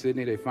chasing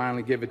Sidney. They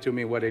finally give it to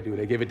me. What they do?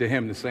 They give it to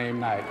him the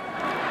same night.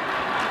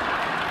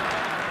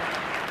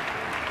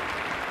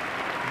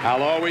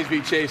 I'll always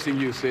be chasing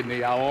you,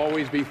 Sidney. I'll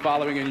always be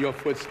following in your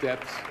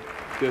footsteps.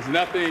 There's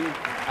nothing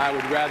I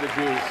would rather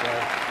do,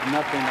 sir.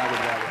 Nothing I would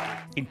rather.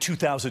 In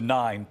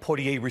 2009,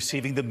 Poitier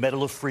receiving the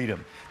Medal of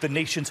Freedom, the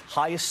nation's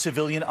highest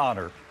civilian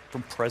honor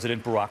from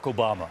President Barack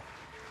Obama.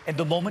 And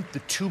the moment the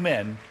two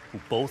men, who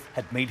both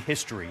had made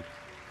history,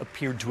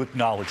 appeared to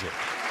acknowledge it.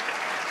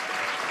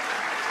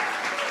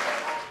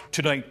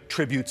 Tonight,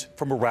 tributes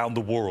from around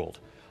the world.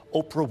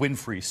 Oprah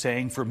Winfrey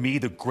saying, "For me,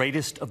 the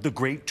greatest of the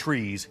great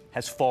trees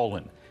has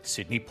fallen,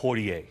 Sidney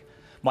Poitier.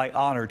 My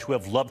honor to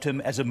have loved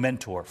him as a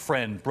mentor,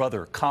 friend,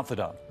 brother,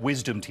 confidant,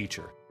 wisdom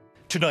teacher."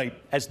 Tonight,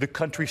 as the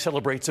country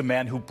celebrates a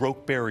man who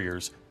broke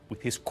barriers with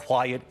his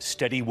quiet,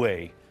 steady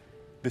way,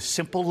 the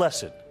simple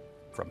lesson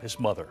from his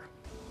mother.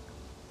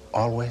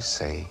 Always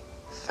say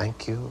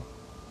thank you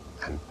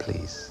and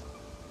please.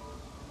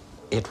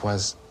 It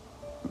was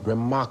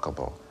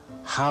remarkable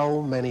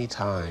how many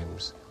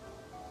times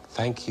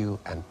thank you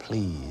and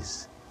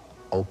please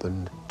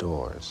opened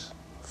doors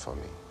for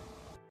me.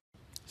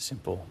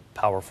 Simple,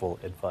 powerful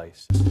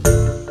advice.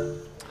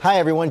 Hi,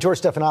 everyone.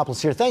 George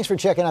Stephanopoulos here. Thanks for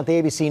checking out the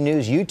ABC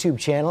News YouTube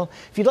channel.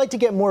 If you'd like to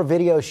get more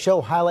videos,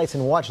 show highlights,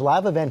 and watch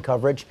live event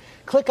coverage,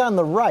 click on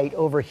the right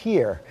over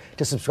here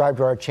to subscribe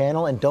to our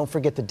channel. And don't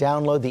forget to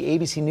download the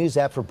ABC News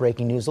app for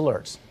breaking news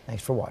alerts.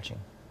 Thanks for watching.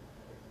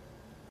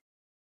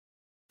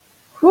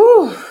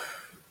 Whew.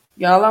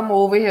 Y'all, I'm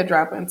over here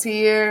dropping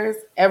tears,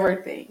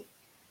 everything.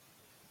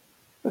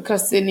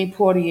 Because Sidney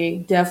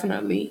Poitier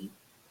definitely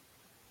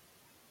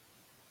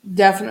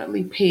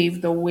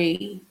paved the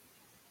way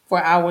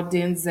for our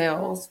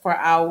Denzels, for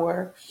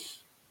our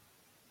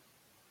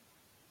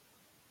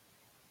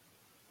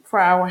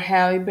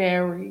Halle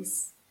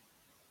Berrys,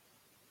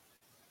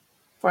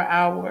 for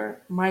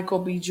our Michael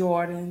B.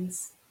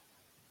 Jordans.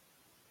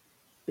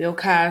 Bill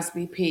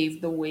Cosby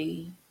paved the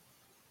way.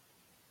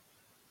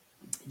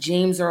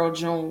 James Earl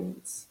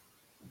Jones,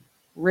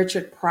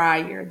 Richard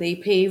Pryor, they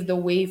paved the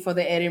way for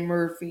the Eddie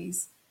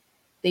Murphys.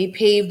 They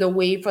paved the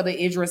way for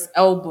the Idris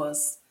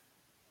Elbas.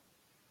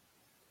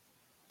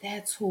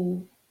 That's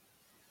who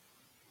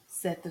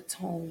set the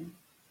tone.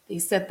 They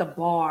set the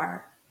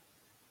bar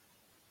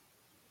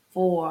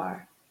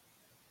for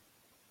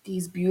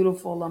these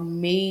beautiful,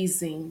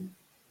 amazing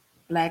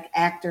Black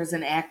actors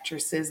and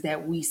actresses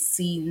that we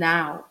see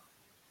now.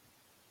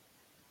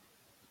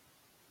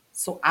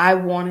 So I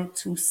wanted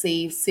to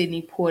save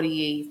Sidney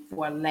Poitier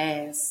for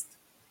last.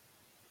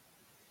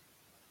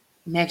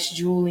 Max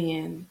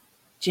Julian,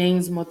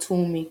 James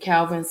Matumi,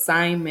 Calvin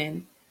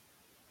Simon,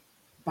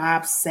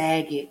 Bob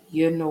Saget,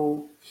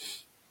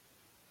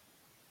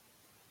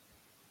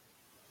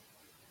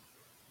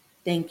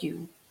 Thank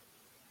you,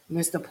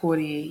 Mr.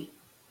 Poitier,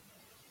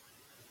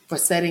 for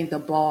setting the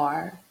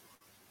bar.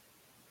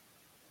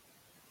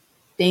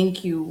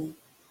 Thank you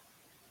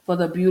for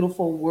the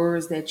beautiful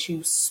words that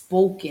you've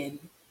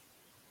spoken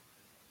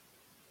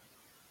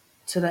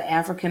to the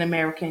African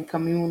American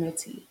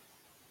community.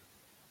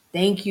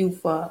 Thank you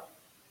for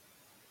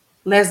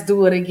Let's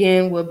Do It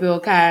Again with Bill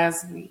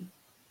Cosby.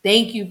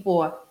 Thank you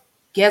for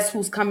Guess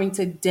Who's Coming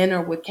to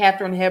Dinner with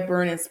Katharine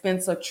Hepburn and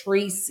Spencer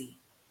Tracy.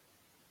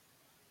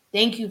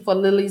 Thank you for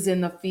Lilies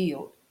in the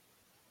Field.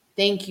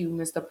 Thank you,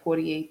 Mr.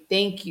 Poitier.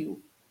 Thank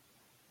you.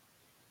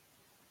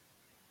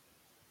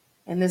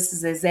 And this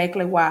is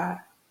exactly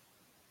why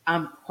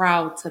I'm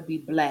proud to be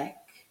Black.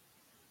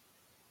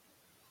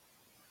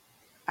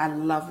 I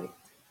love it.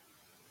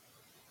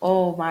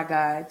 Oh my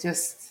God,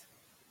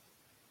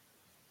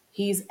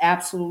 he's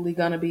absolutely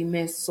gonna be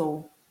missed.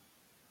 So,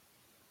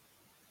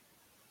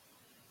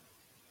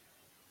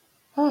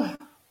 I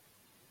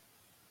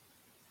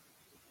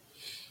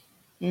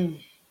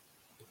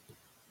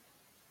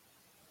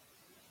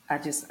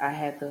had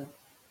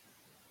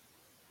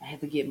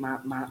to get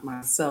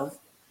myself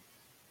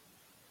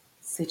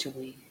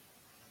situated.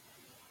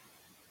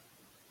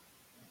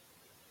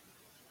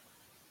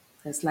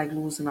 It's like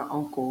losing an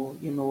uncle,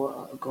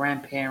 a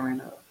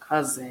grandparent, a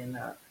cousin,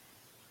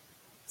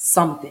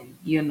 something,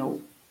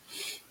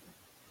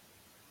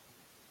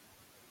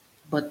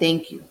 But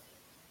thank you.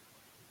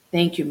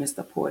 Thank you,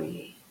 Mr.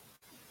 Poitier,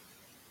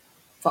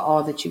 for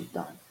all that you've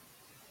done.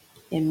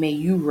 And may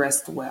you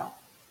rest well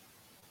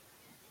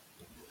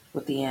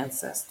with the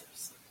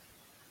ancestors.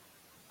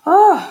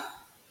 Oh,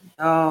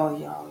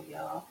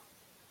 y'all.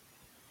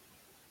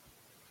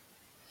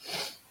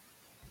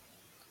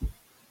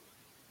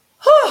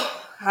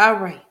 All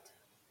right.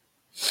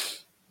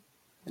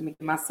 Let me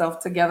get myself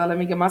together. Let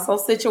me get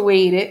myself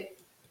situated.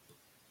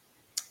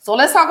 So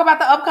let's talk about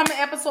the upcoming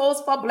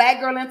episodes for Black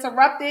Girl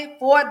Interrupted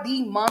for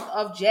the month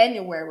of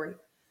January.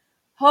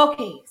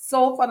 Okay,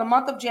 so for the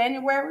month of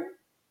January,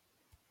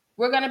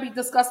 we're going to be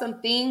discussing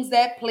things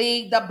that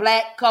plague the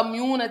Black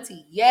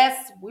community.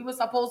 Yes, we were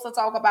supposed to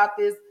talk about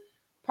this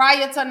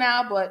prior to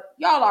now, but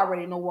y'all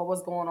already know what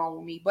was going on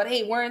with me. But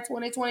hey, we're in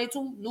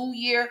 2022, new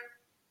year.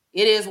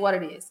 It is what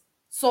it is.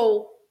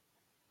 So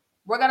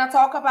we're going to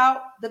talk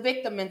about the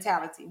victim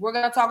mentality. We're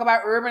going to talk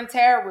about urban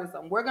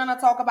terrorism. We're going to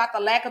talk about the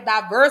lack of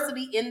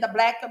diversity in the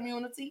Black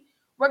community.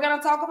 We're going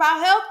to talk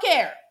about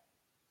healthcare.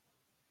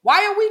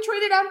 Why are we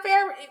treated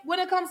unfair when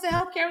it comes to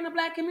healthcare in the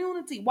Black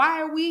community?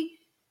 Why are we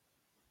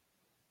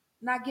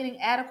not getting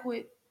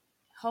adequate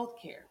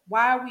healthcare?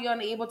 Why are we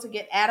unable to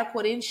get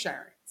adequate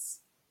insurance?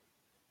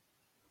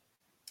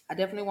 I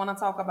definitely want to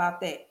talk about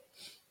that.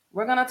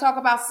 We're going to talk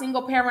about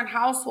single parent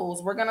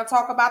households. We're going to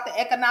talk about the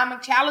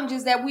economic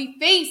challenges that we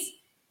face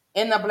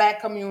in the Black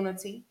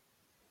community.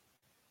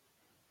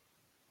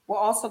 We're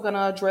also going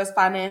to address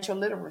financial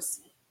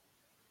literacy.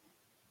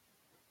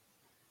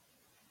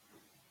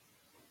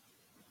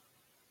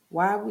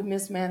 Why are we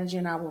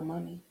mismanaging our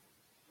money?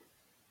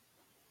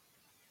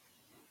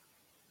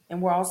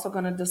 And we're also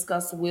going to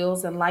discuss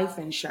wills and life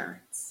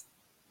insurance.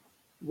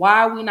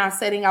 Why are we not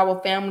setting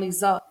our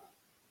families up?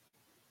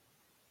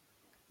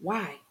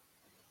 Why?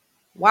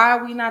 Why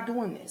are we not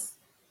doing this?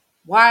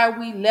 Why are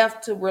we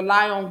left to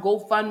rely on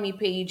GoFundMe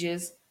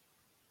pages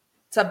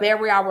to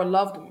bury our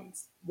loved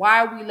ones?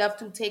 Why are we left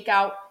to take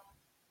out,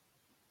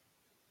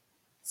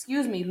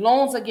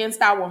 loans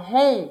against our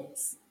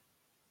homes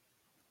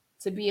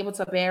to be able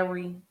to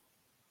bury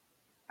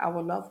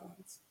our loved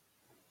ones?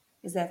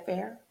 Is that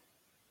fair?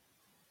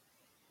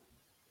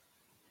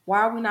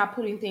 Why are we not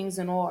putting things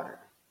in order?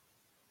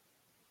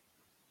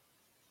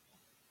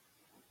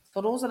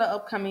 So those are the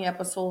upcoming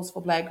episodes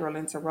for Black Girl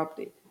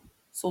Interrupted.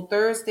 So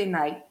Thursday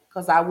night,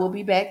 because I will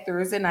be back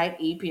Thursday night,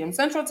 8 p.m.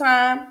 Central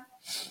Time,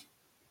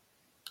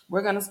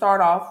 we're going to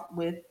start off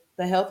with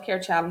the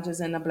healthcare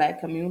challenges in the Black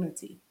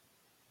community.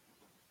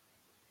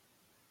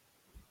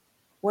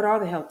 What are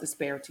the health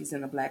disparities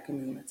in the Black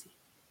community?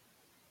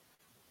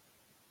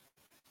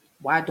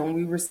 Why don't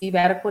we receive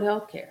adequate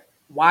healthcare?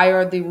 Why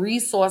are the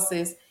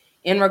resources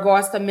in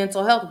regards to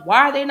mental health,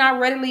 why are they not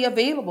readily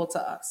available to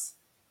us?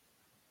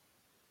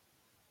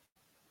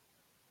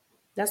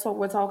 That's what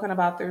we're talking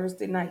about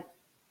Thursday night.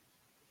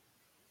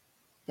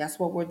 That's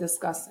what we're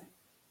discussing.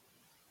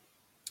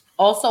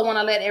 Also want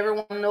to let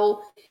everyone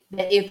know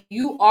that if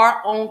you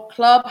are on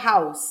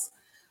Clubhouse,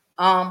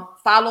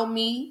 follow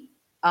me.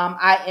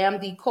 I am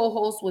the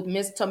co-host with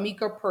Miss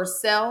Tamika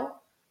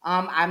Purcell.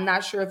 I'm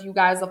not sure if you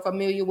guys are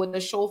familiar with the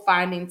show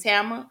Finding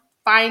Tampa,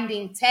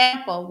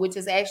 which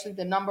is actually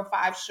the number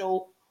 5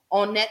 show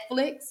on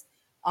Netflix.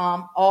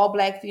 All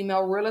Black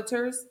female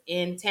realtors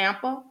in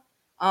Tampa.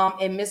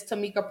 And Miss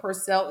Tamika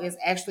Purcell is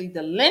actually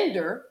the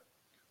lender.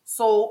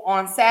 So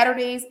on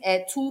Saturdays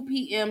at 2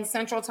 p.m.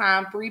 Central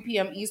Time, 3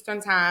 p.m. Eastern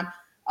Time,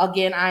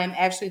 again, I am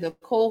actually the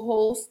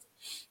co-host.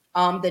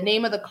 The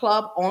name of the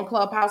club on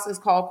Clubhouse is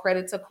called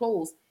Credit to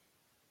Close.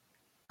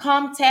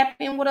 Come tap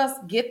in with us,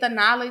 get the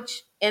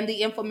knowledge and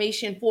the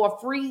information for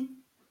free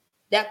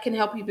that can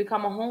help you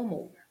become a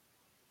homeowner.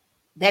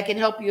 That can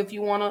help you if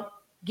you want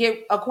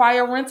to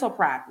acquire rental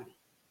property.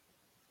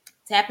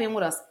 Tap in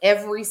with us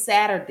every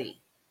Saturday.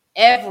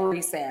 2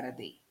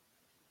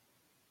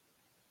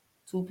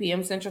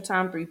 p.m. Central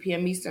Time, 3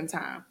 p.m. Eastern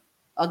Time.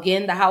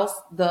 Again,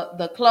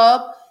 the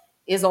club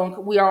is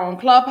on, we are on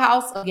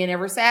Clubhouse again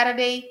every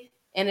Saturday,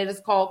 and it is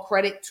called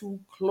Credit to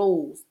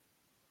Close.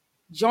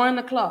 Join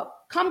the club.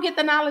 Come get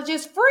the knowledge.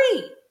 It's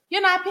free.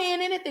 You're not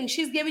paying anything.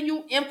 She's giving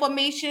you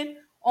information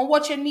on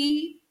what you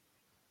need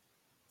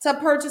to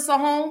purchase a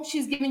home.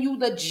 She's giving you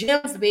the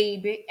gems,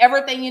 baby.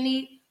 Everything you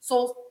need.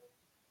 So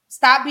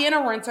stop being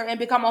a renter and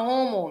become a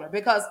homeowner,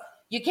 because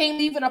you can't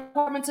leave an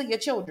apartment to your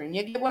children.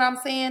 You get what I'm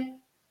saying?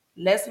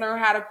 Let's learn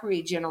how to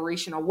create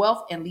generational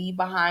wealth and leave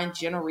behind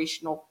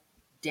generational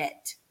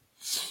debt.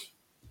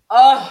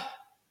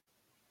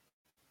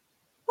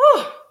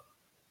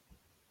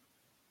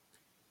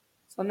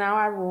 So now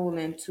I roll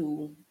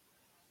into,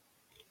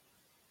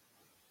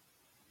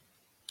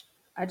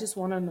 I just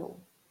want to know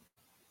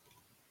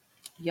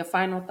your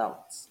final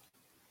thoughts.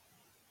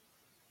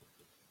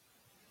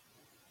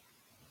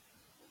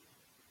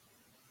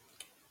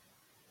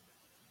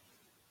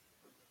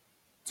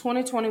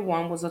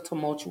 "2021 was a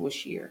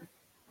tumultuous year.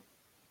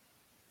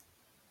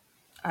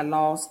 I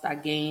lost, I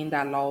gained,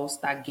 I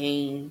lost, I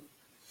gained,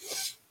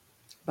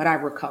 but I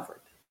recovered.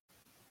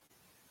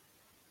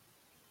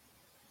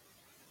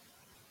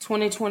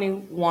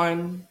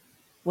 2021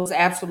 was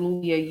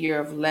absolutely a year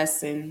of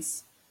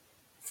lessons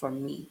for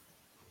me.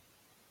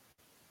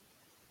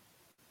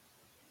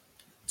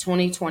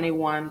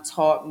 2021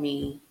 taught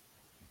me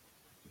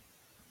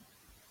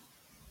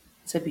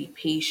to be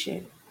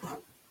patient,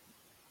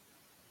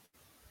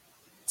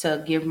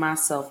 to give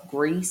myself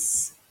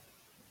grace.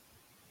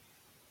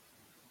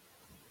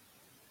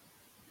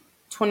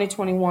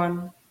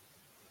 2021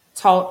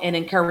 taught and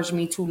encouraged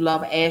me to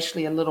love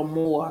Ashley a little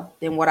more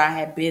than what I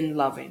had been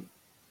loving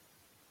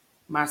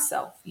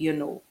myself,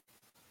 It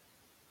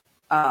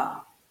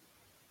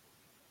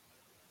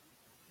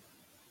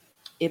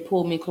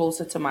pulled me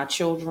closer to my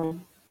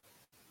children.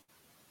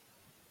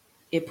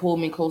 It pulled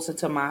me closer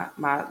to my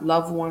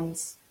loved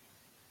ones.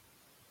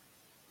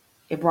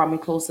 It brought me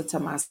closer to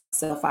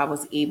myself. I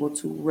was able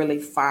to really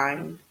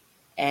find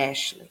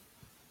Ashley.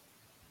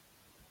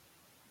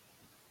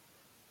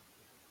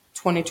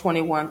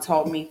 2021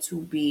 taught me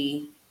to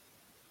be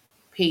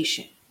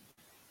patient,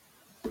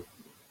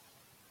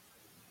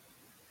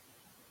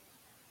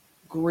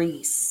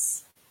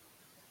 grace,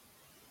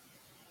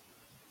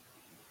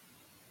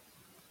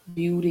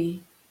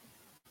 beauty,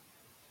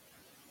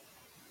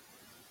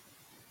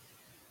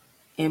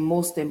 and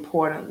most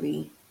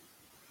importantly,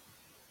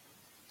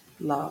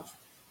 love,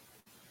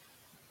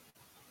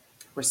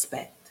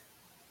 respect.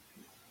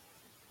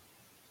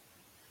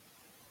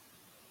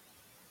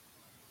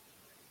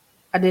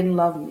 I didn't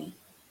love me.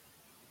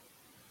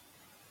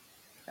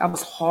 I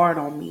was hard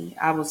on me.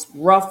 I was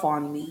rough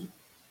on me.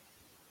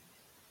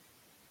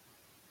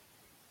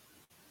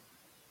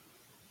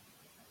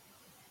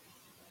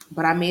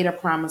 But I made a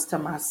promise to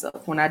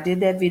myself. When I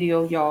did that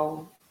video,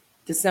 y'all,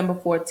 December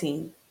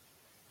 14th,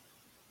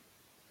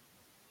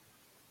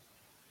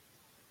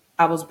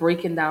 I was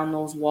breaking down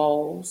those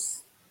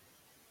walls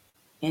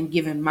and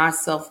giving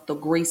myself the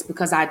grace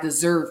because I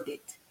deserved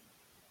it.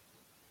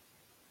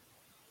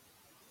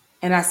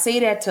 And I say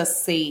that to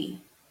say,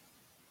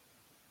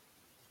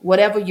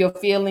 whatever you're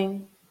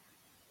feeling,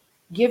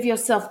 give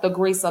yourself the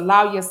grace.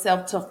 Allow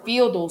yourself to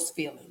feel those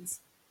feelings.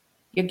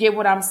 You get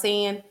what I'm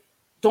saying?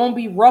 Don't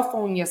be rough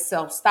on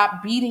yourself.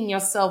 Stop beating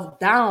yourself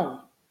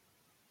down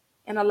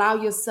and allow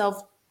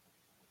yourself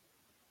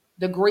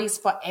the grace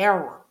for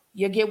error.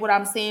 You get what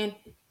I'm saying?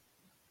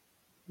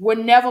 We're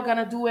never going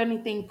to do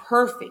anything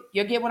perfect.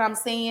 You get what I'm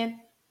saying?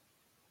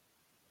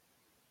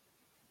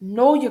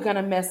 No, you're going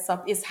to mess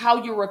up. It's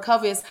how you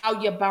recover. It's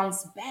how you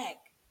bounce back.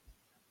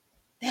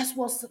 That's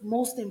what's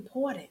most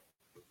important.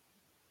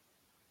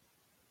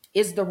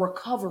 Is the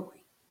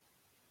recovery.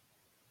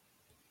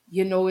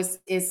 You know, it's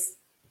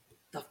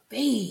the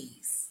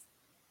phase.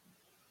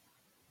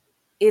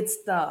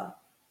 It's the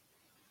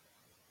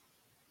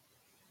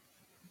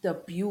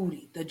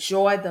beauty, the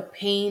joy, the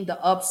pain, the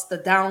ups, the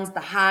downs, the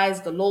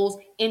highs, the lows.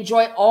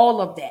 Enjoy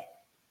all of that.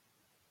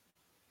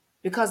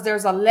 Because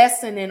there's a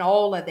lesson in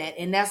all of that.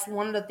 And that's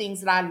one of the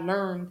things that I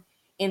learned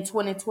in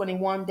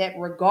 2021, that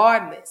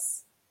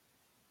regardless,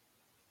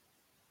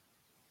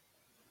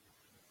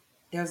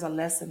 there's a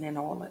lesson in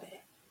all of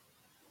that.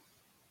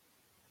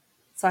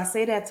 So I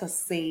say that to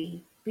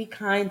say, be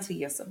kind to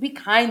yourself. Be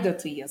kinder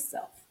to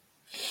yourself.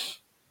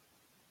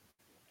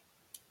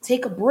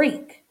 Take a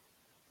break.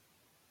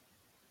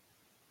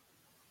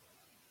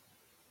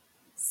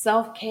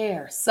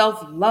 Self-care,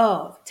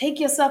 self-love.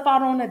 Take yourself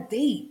out on a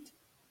date.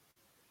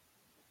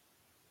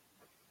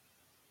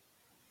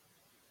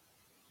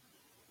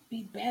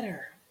 Be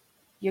better.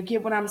 You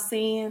get what I'm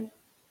saying?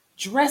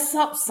 Dress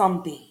up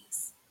some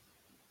days.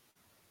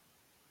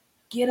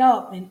 Get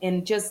up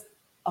and just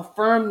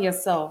affirm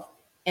yourself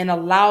and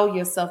allow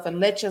yourself and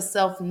let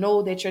yourself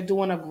know that you're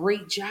doing a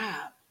great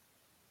job.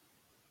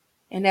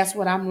 And that's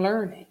what I'm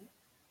learning.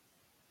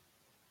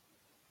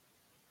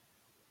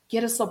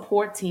 Get a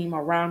support team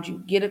around you.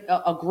 Get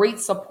a great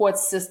support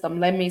system.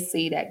 Let me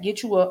say that.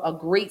 Get you a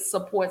great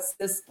support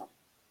system.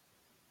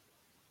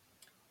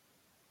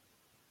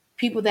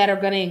 People that are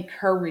going to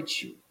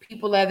encourage you.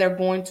 People that are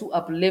going to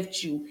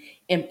uplift you,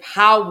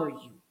 empower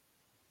you.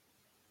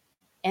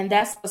 And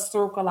that's the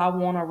circle I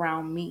want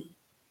around me.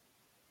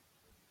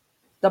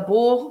 The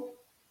bull,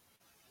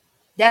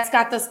 that's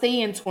got to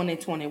stay in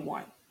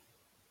 2021.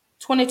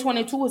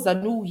 2022 is a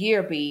new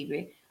year,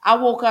 baby. I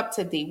woke up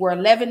today. We're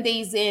 11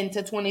 days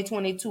into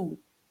 2022.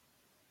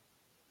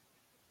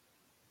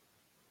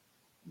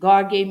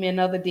 God gave me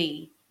another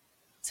day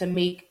to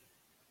make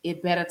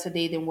it better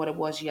today than what it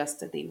was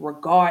yesterday,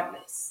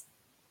 regardless.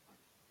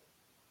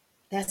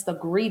 That's the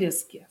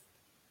greatest gift.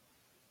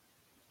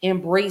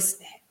 Embrace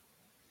that.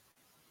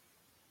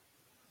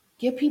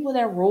 Give people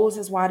their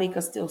roses while they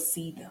can still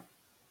see them.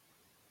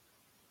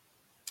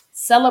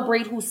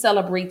 Celebrate who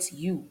celebrates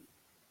you.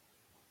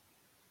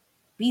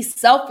 Be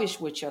selfish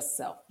with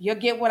yourself. You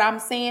get what I'm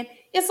saying?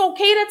 It's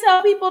okay to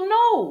tell people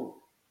no.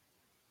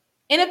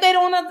 And if they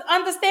don't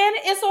understand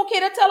it, it's okay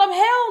to tell them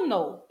hell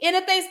no. And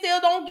if they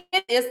still don't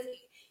get it,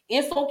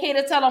 it's okay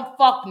to tell them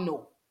fuck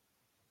no.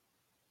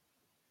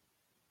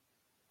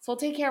 So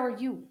take care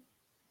of you.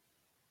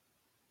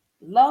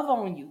 Love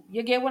on you.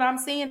 You get what I'm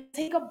saying?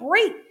 Take a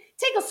break.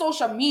 Take a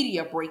social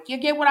media break. You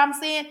get what I'm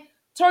saying?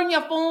 Turn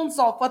your phones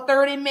off for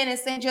 30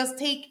 minutes and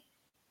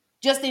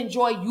just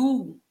enjoy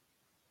you.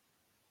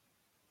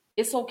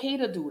 It's okay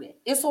to do that.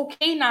 It's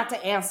okay not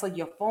to answer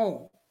your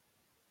phone.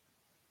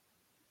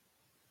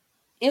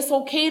 It's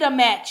okay to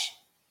match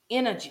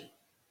energy.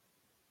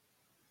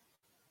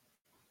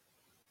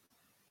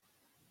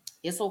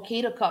 It's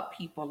okay to cut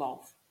people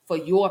off for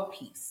your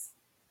peace.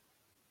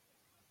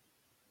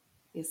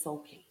 It's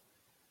okay.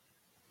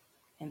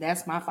 And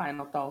that's my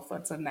final thought for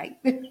tonight.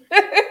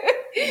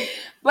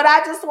 But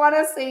I just want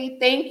to say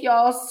thank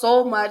y'all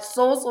so much,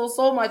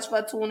 so much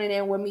for tuning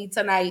in with me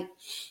tonight.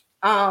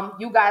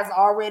 You guys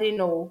already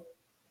know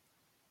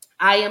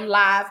I am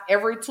live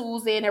every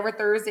Tuesday and every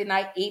Thursday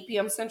night, 8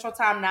 p.m. Central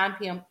Time, 9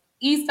 p.m.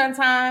 Eastern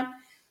Time.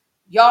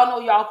 Y'all know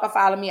y'all can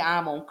follow me.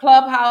 I'm on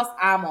Clubhouse.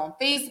 I'm on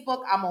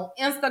Facebook. I'm on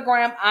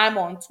Instagram. I'm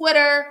on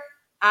Twitter.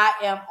 I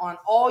am on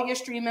all your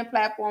streaming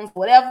platforms,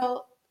 whatever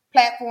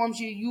platforms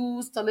you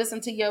use to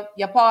listen to your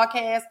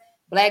podcast.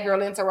 Black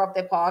Girl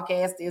Interrupted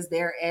podcast is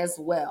there as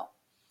well.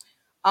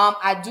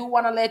 I do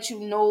want to let you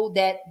know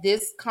that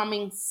this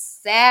coming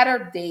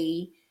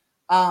Saturday,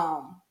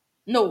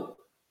 No,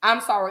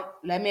 I'm sorry.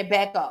 Let me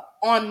back up.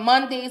 On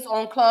Mondays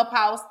on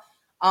Clubhouse,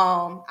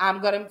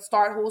 I'm going to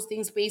start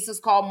hosting spaces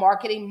called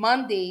Marketing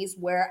Mondays,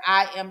 where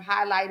I am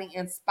highlighting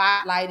and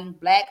spotlighting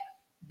Black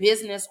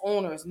business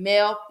owners,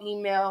 male,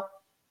 female.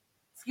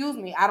 Excuse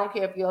me, I don't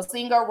care if you're a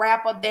singer,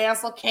 rapper,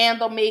 dancer,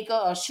 candle maker,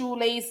 a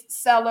shoelace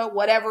seller,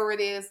 whatever it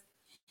is.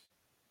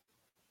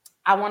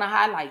 I want to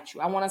highlight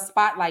you. I want to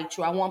spotlight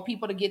you. I want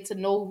people to get to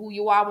know who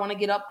you are. I want to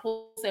get up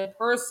close and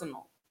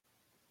personal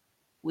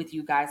with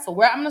you guys. So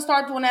I'm going to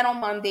start doing that on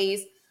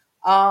Mondays,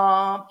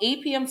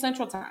 8 p.m.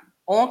 Central Time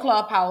on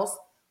Clubhouse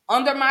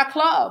under my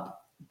club,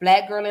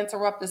 Black Girl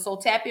Interrupted. So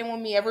tap in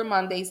with me every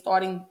Monday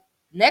starting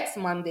next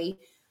Monday,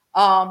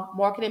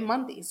 Marketing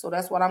Monday. So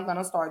that's what I'm going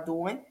to start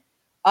doing.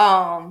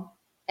 And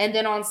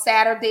then on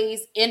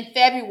Saturdays in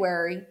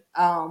February,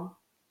 I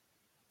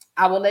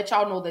will let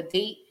y'all know the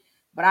date,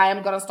 but I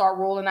am going to start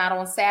rolling out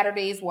on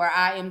Saturdays where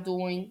I am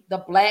doing the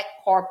Black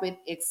Carpet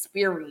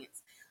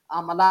Experience.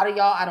 A lot of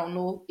y'all, I don't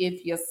know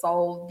if you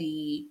saw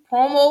the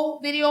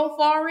promo video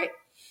for it,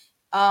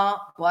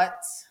 but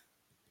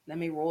let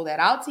me roll that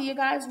out to you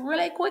guys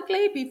really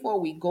quickly before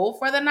we go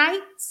for the night.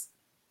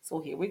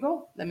 So here we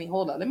go. Let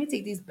me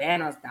take these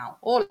banners down.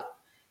 Hold up.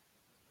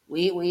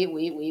 Wait.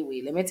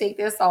 Let me take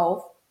this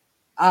off.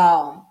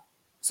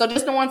 So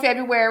just on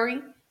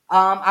February,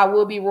 I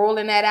will be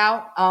rolling that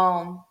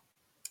out.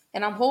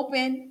 And I'm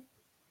hoping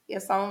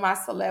some of my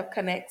celeb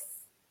connects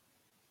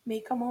may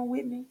come on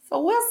with me.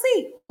 So we'll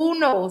see. Who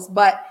knows?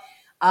 But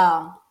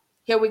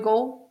here we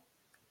go.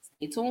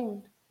 Stay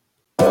tuned.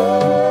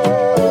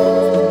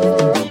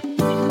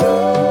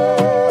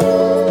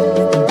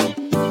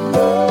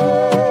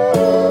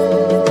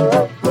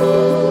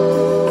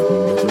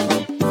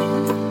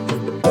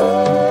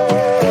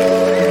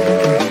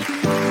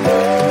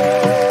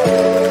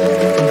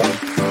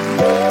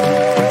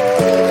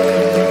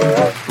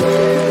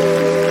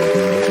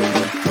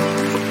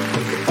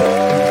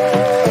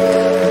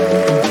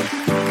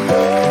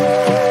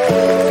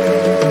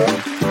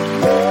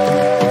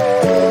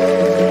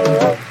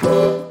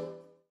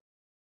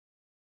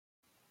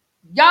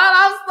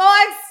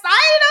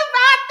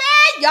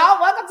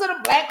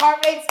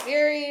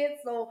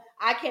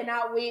 I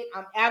cannot wait.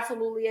 I'm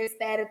absolutely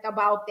ecstatic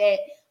about that.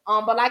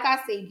 But like I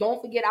say,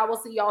 don't forget, I will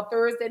see y'all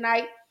Thursday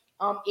night,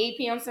 8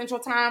 p.m. Central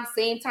Time,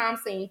 same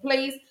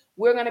place.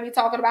 We're going to be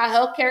talking about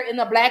healthcare in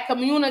the Black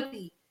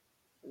community.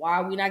 Why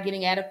are we not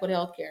getting adequate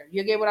healthcare?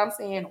 You get what I'm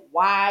saying?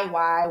 Why?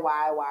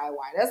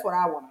 That's what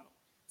I want to know.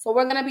 So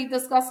we're going to be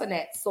discussing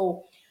that.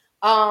 So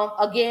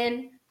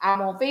again,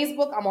 I'm on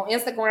Facebook, I'm on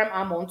Instagram,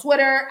 I'm on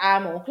Twitter,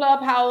 I'm on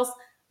Clubhouse.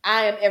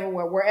 I am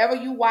everywhere. Wherever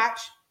you watch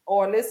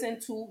or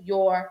listen to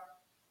your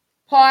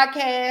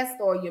podcast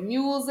or your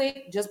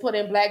music, just put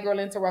in Black Girl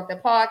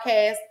Interrupted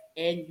Podcast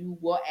and you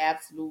will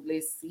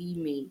absolutely see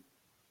me.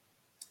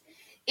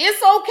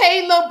 It's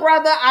okay, little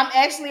brother. I'm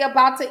actually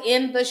about to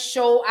end the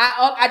show.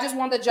 I just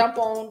want to jump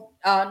on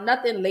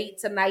nothing late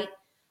tonight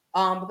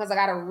because I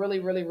got a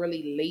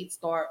really late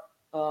start.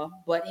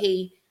 But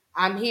hey,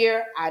 I'm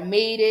here. I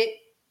made it.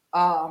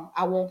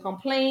 I won't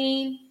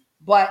complain.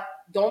 But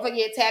don't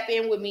forget, tap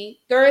in with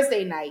me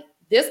Thursday night.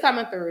 This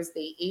coming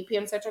Thursday, 8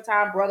 p.m. Central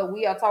Time, brother,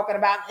 we are talking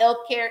about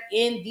healthcare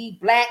in the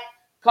Black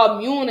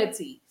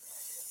community.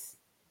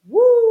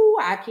 Woo!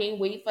 I can't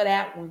wait for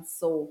that one.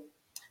 So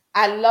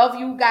I love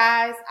you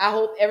guys. I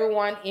hope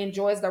everyone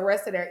enjoys the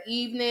rest of their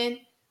evening.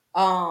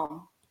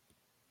 Oh,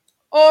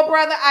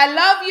 brother, I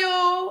love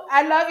you.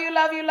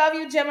 I love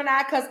you,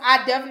 Gemini, because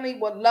I definitely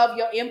would love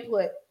your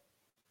input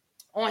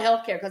on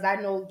healthcare because I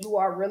know you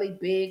are really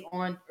big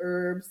on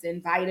herbs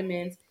and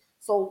vitamins.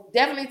 So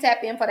definitely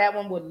tap in for that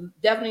one. Would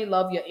definitely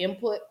love your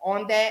input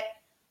on that.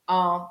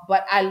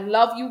 But I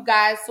love you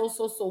guys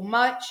so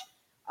much.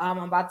 I'm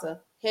about to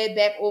head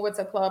back over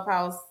to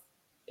Clubhouse.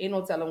 Ain't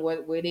no telling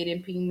where they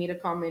didn't ping me to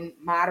come and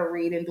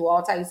moderate and do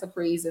all types of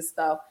crazy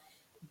stuff.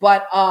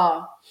 But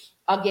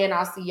again,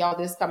 I'll see y'all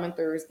this coming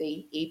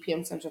Thursday, 8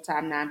 p.m. Central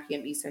Time, 9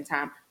 p.m. Eastern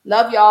Time.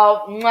 Love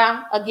y'all.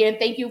 Mwah. Again,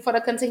 thank you for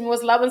the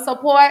continuous love and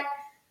support.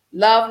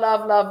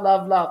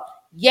 Love.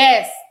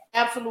 Yes,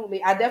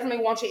 absolutely. I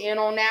definitely want you in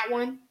on that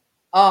one.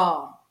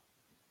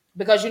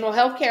 Because,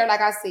 healthcare,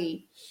 like I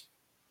say,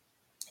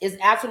 is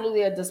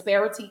absolutely a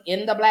disparity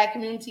in the Black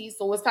community.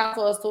 So it's time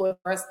for us to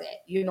address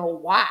that.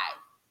 Why?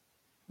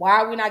 Why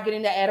are we not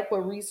getting the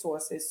adequate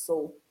resources?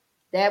 So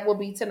that will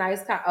be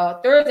tonight's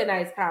Thursday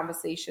night's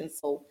conversation.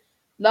 So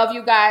love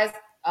you guys.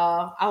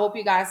 I hope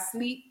you guys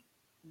sleep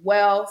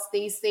well,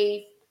 stay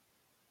safe,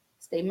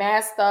 stay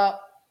masked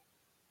up,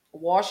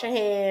 wash your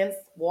hands,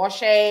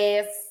 wash your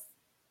ass,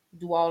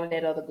 do all of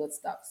that other good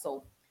stuff.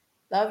 So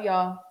love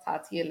y'all.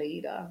 Talk to you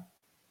later.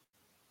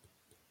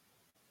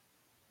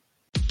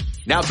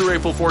 Now through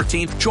April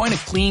 14th, join a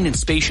clean and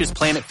spacious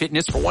Planet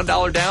Fitness for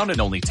 $1 down and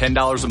only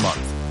 $10 a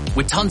month.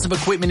 With tons of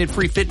equipment and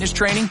free fitness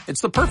training, it's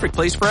the perfect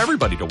place for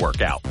everybody to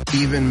work out.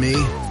 Even me,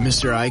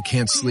 Mr. I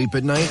can't sleep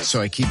at night, so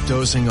I keep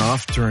dozing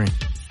off during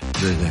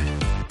the day.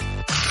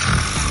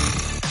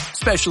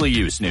 Especially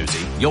you,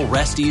 Snoozy. You'll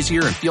rest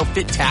easier and feel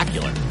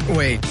fit-tacular.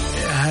 Wait,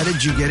 how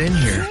did you get in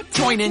here?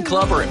 Join in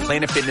club or at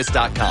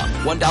planetfitness.com.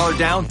 $1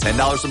 down,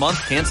 $10 a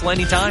month, cancel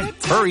anytime.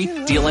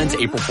 Hurry, deal ends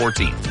April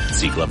 14th.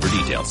 See club for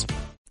details.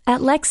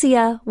 At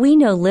Lexia, we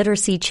know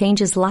literacy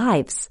changes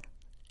lives.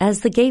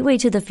 As the gateway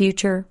to the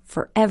future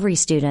for every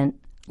student,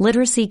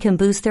 literacy can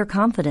boost their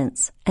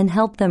confidence and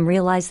help them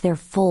realize their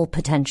full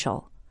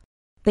potential.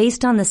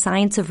 Based on the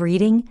science of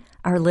reading,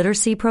 our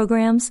literacy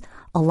programs,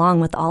 along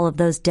with all of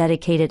those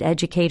dedicated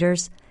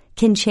educators,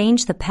 can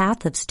change the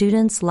path of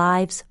students'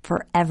 lives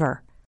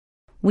forever.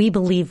 We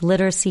believe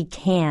literacy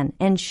can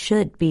and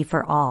should be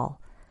for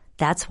all.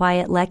 That's why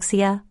at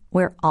Lexia,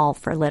 we're all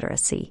for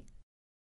literacy.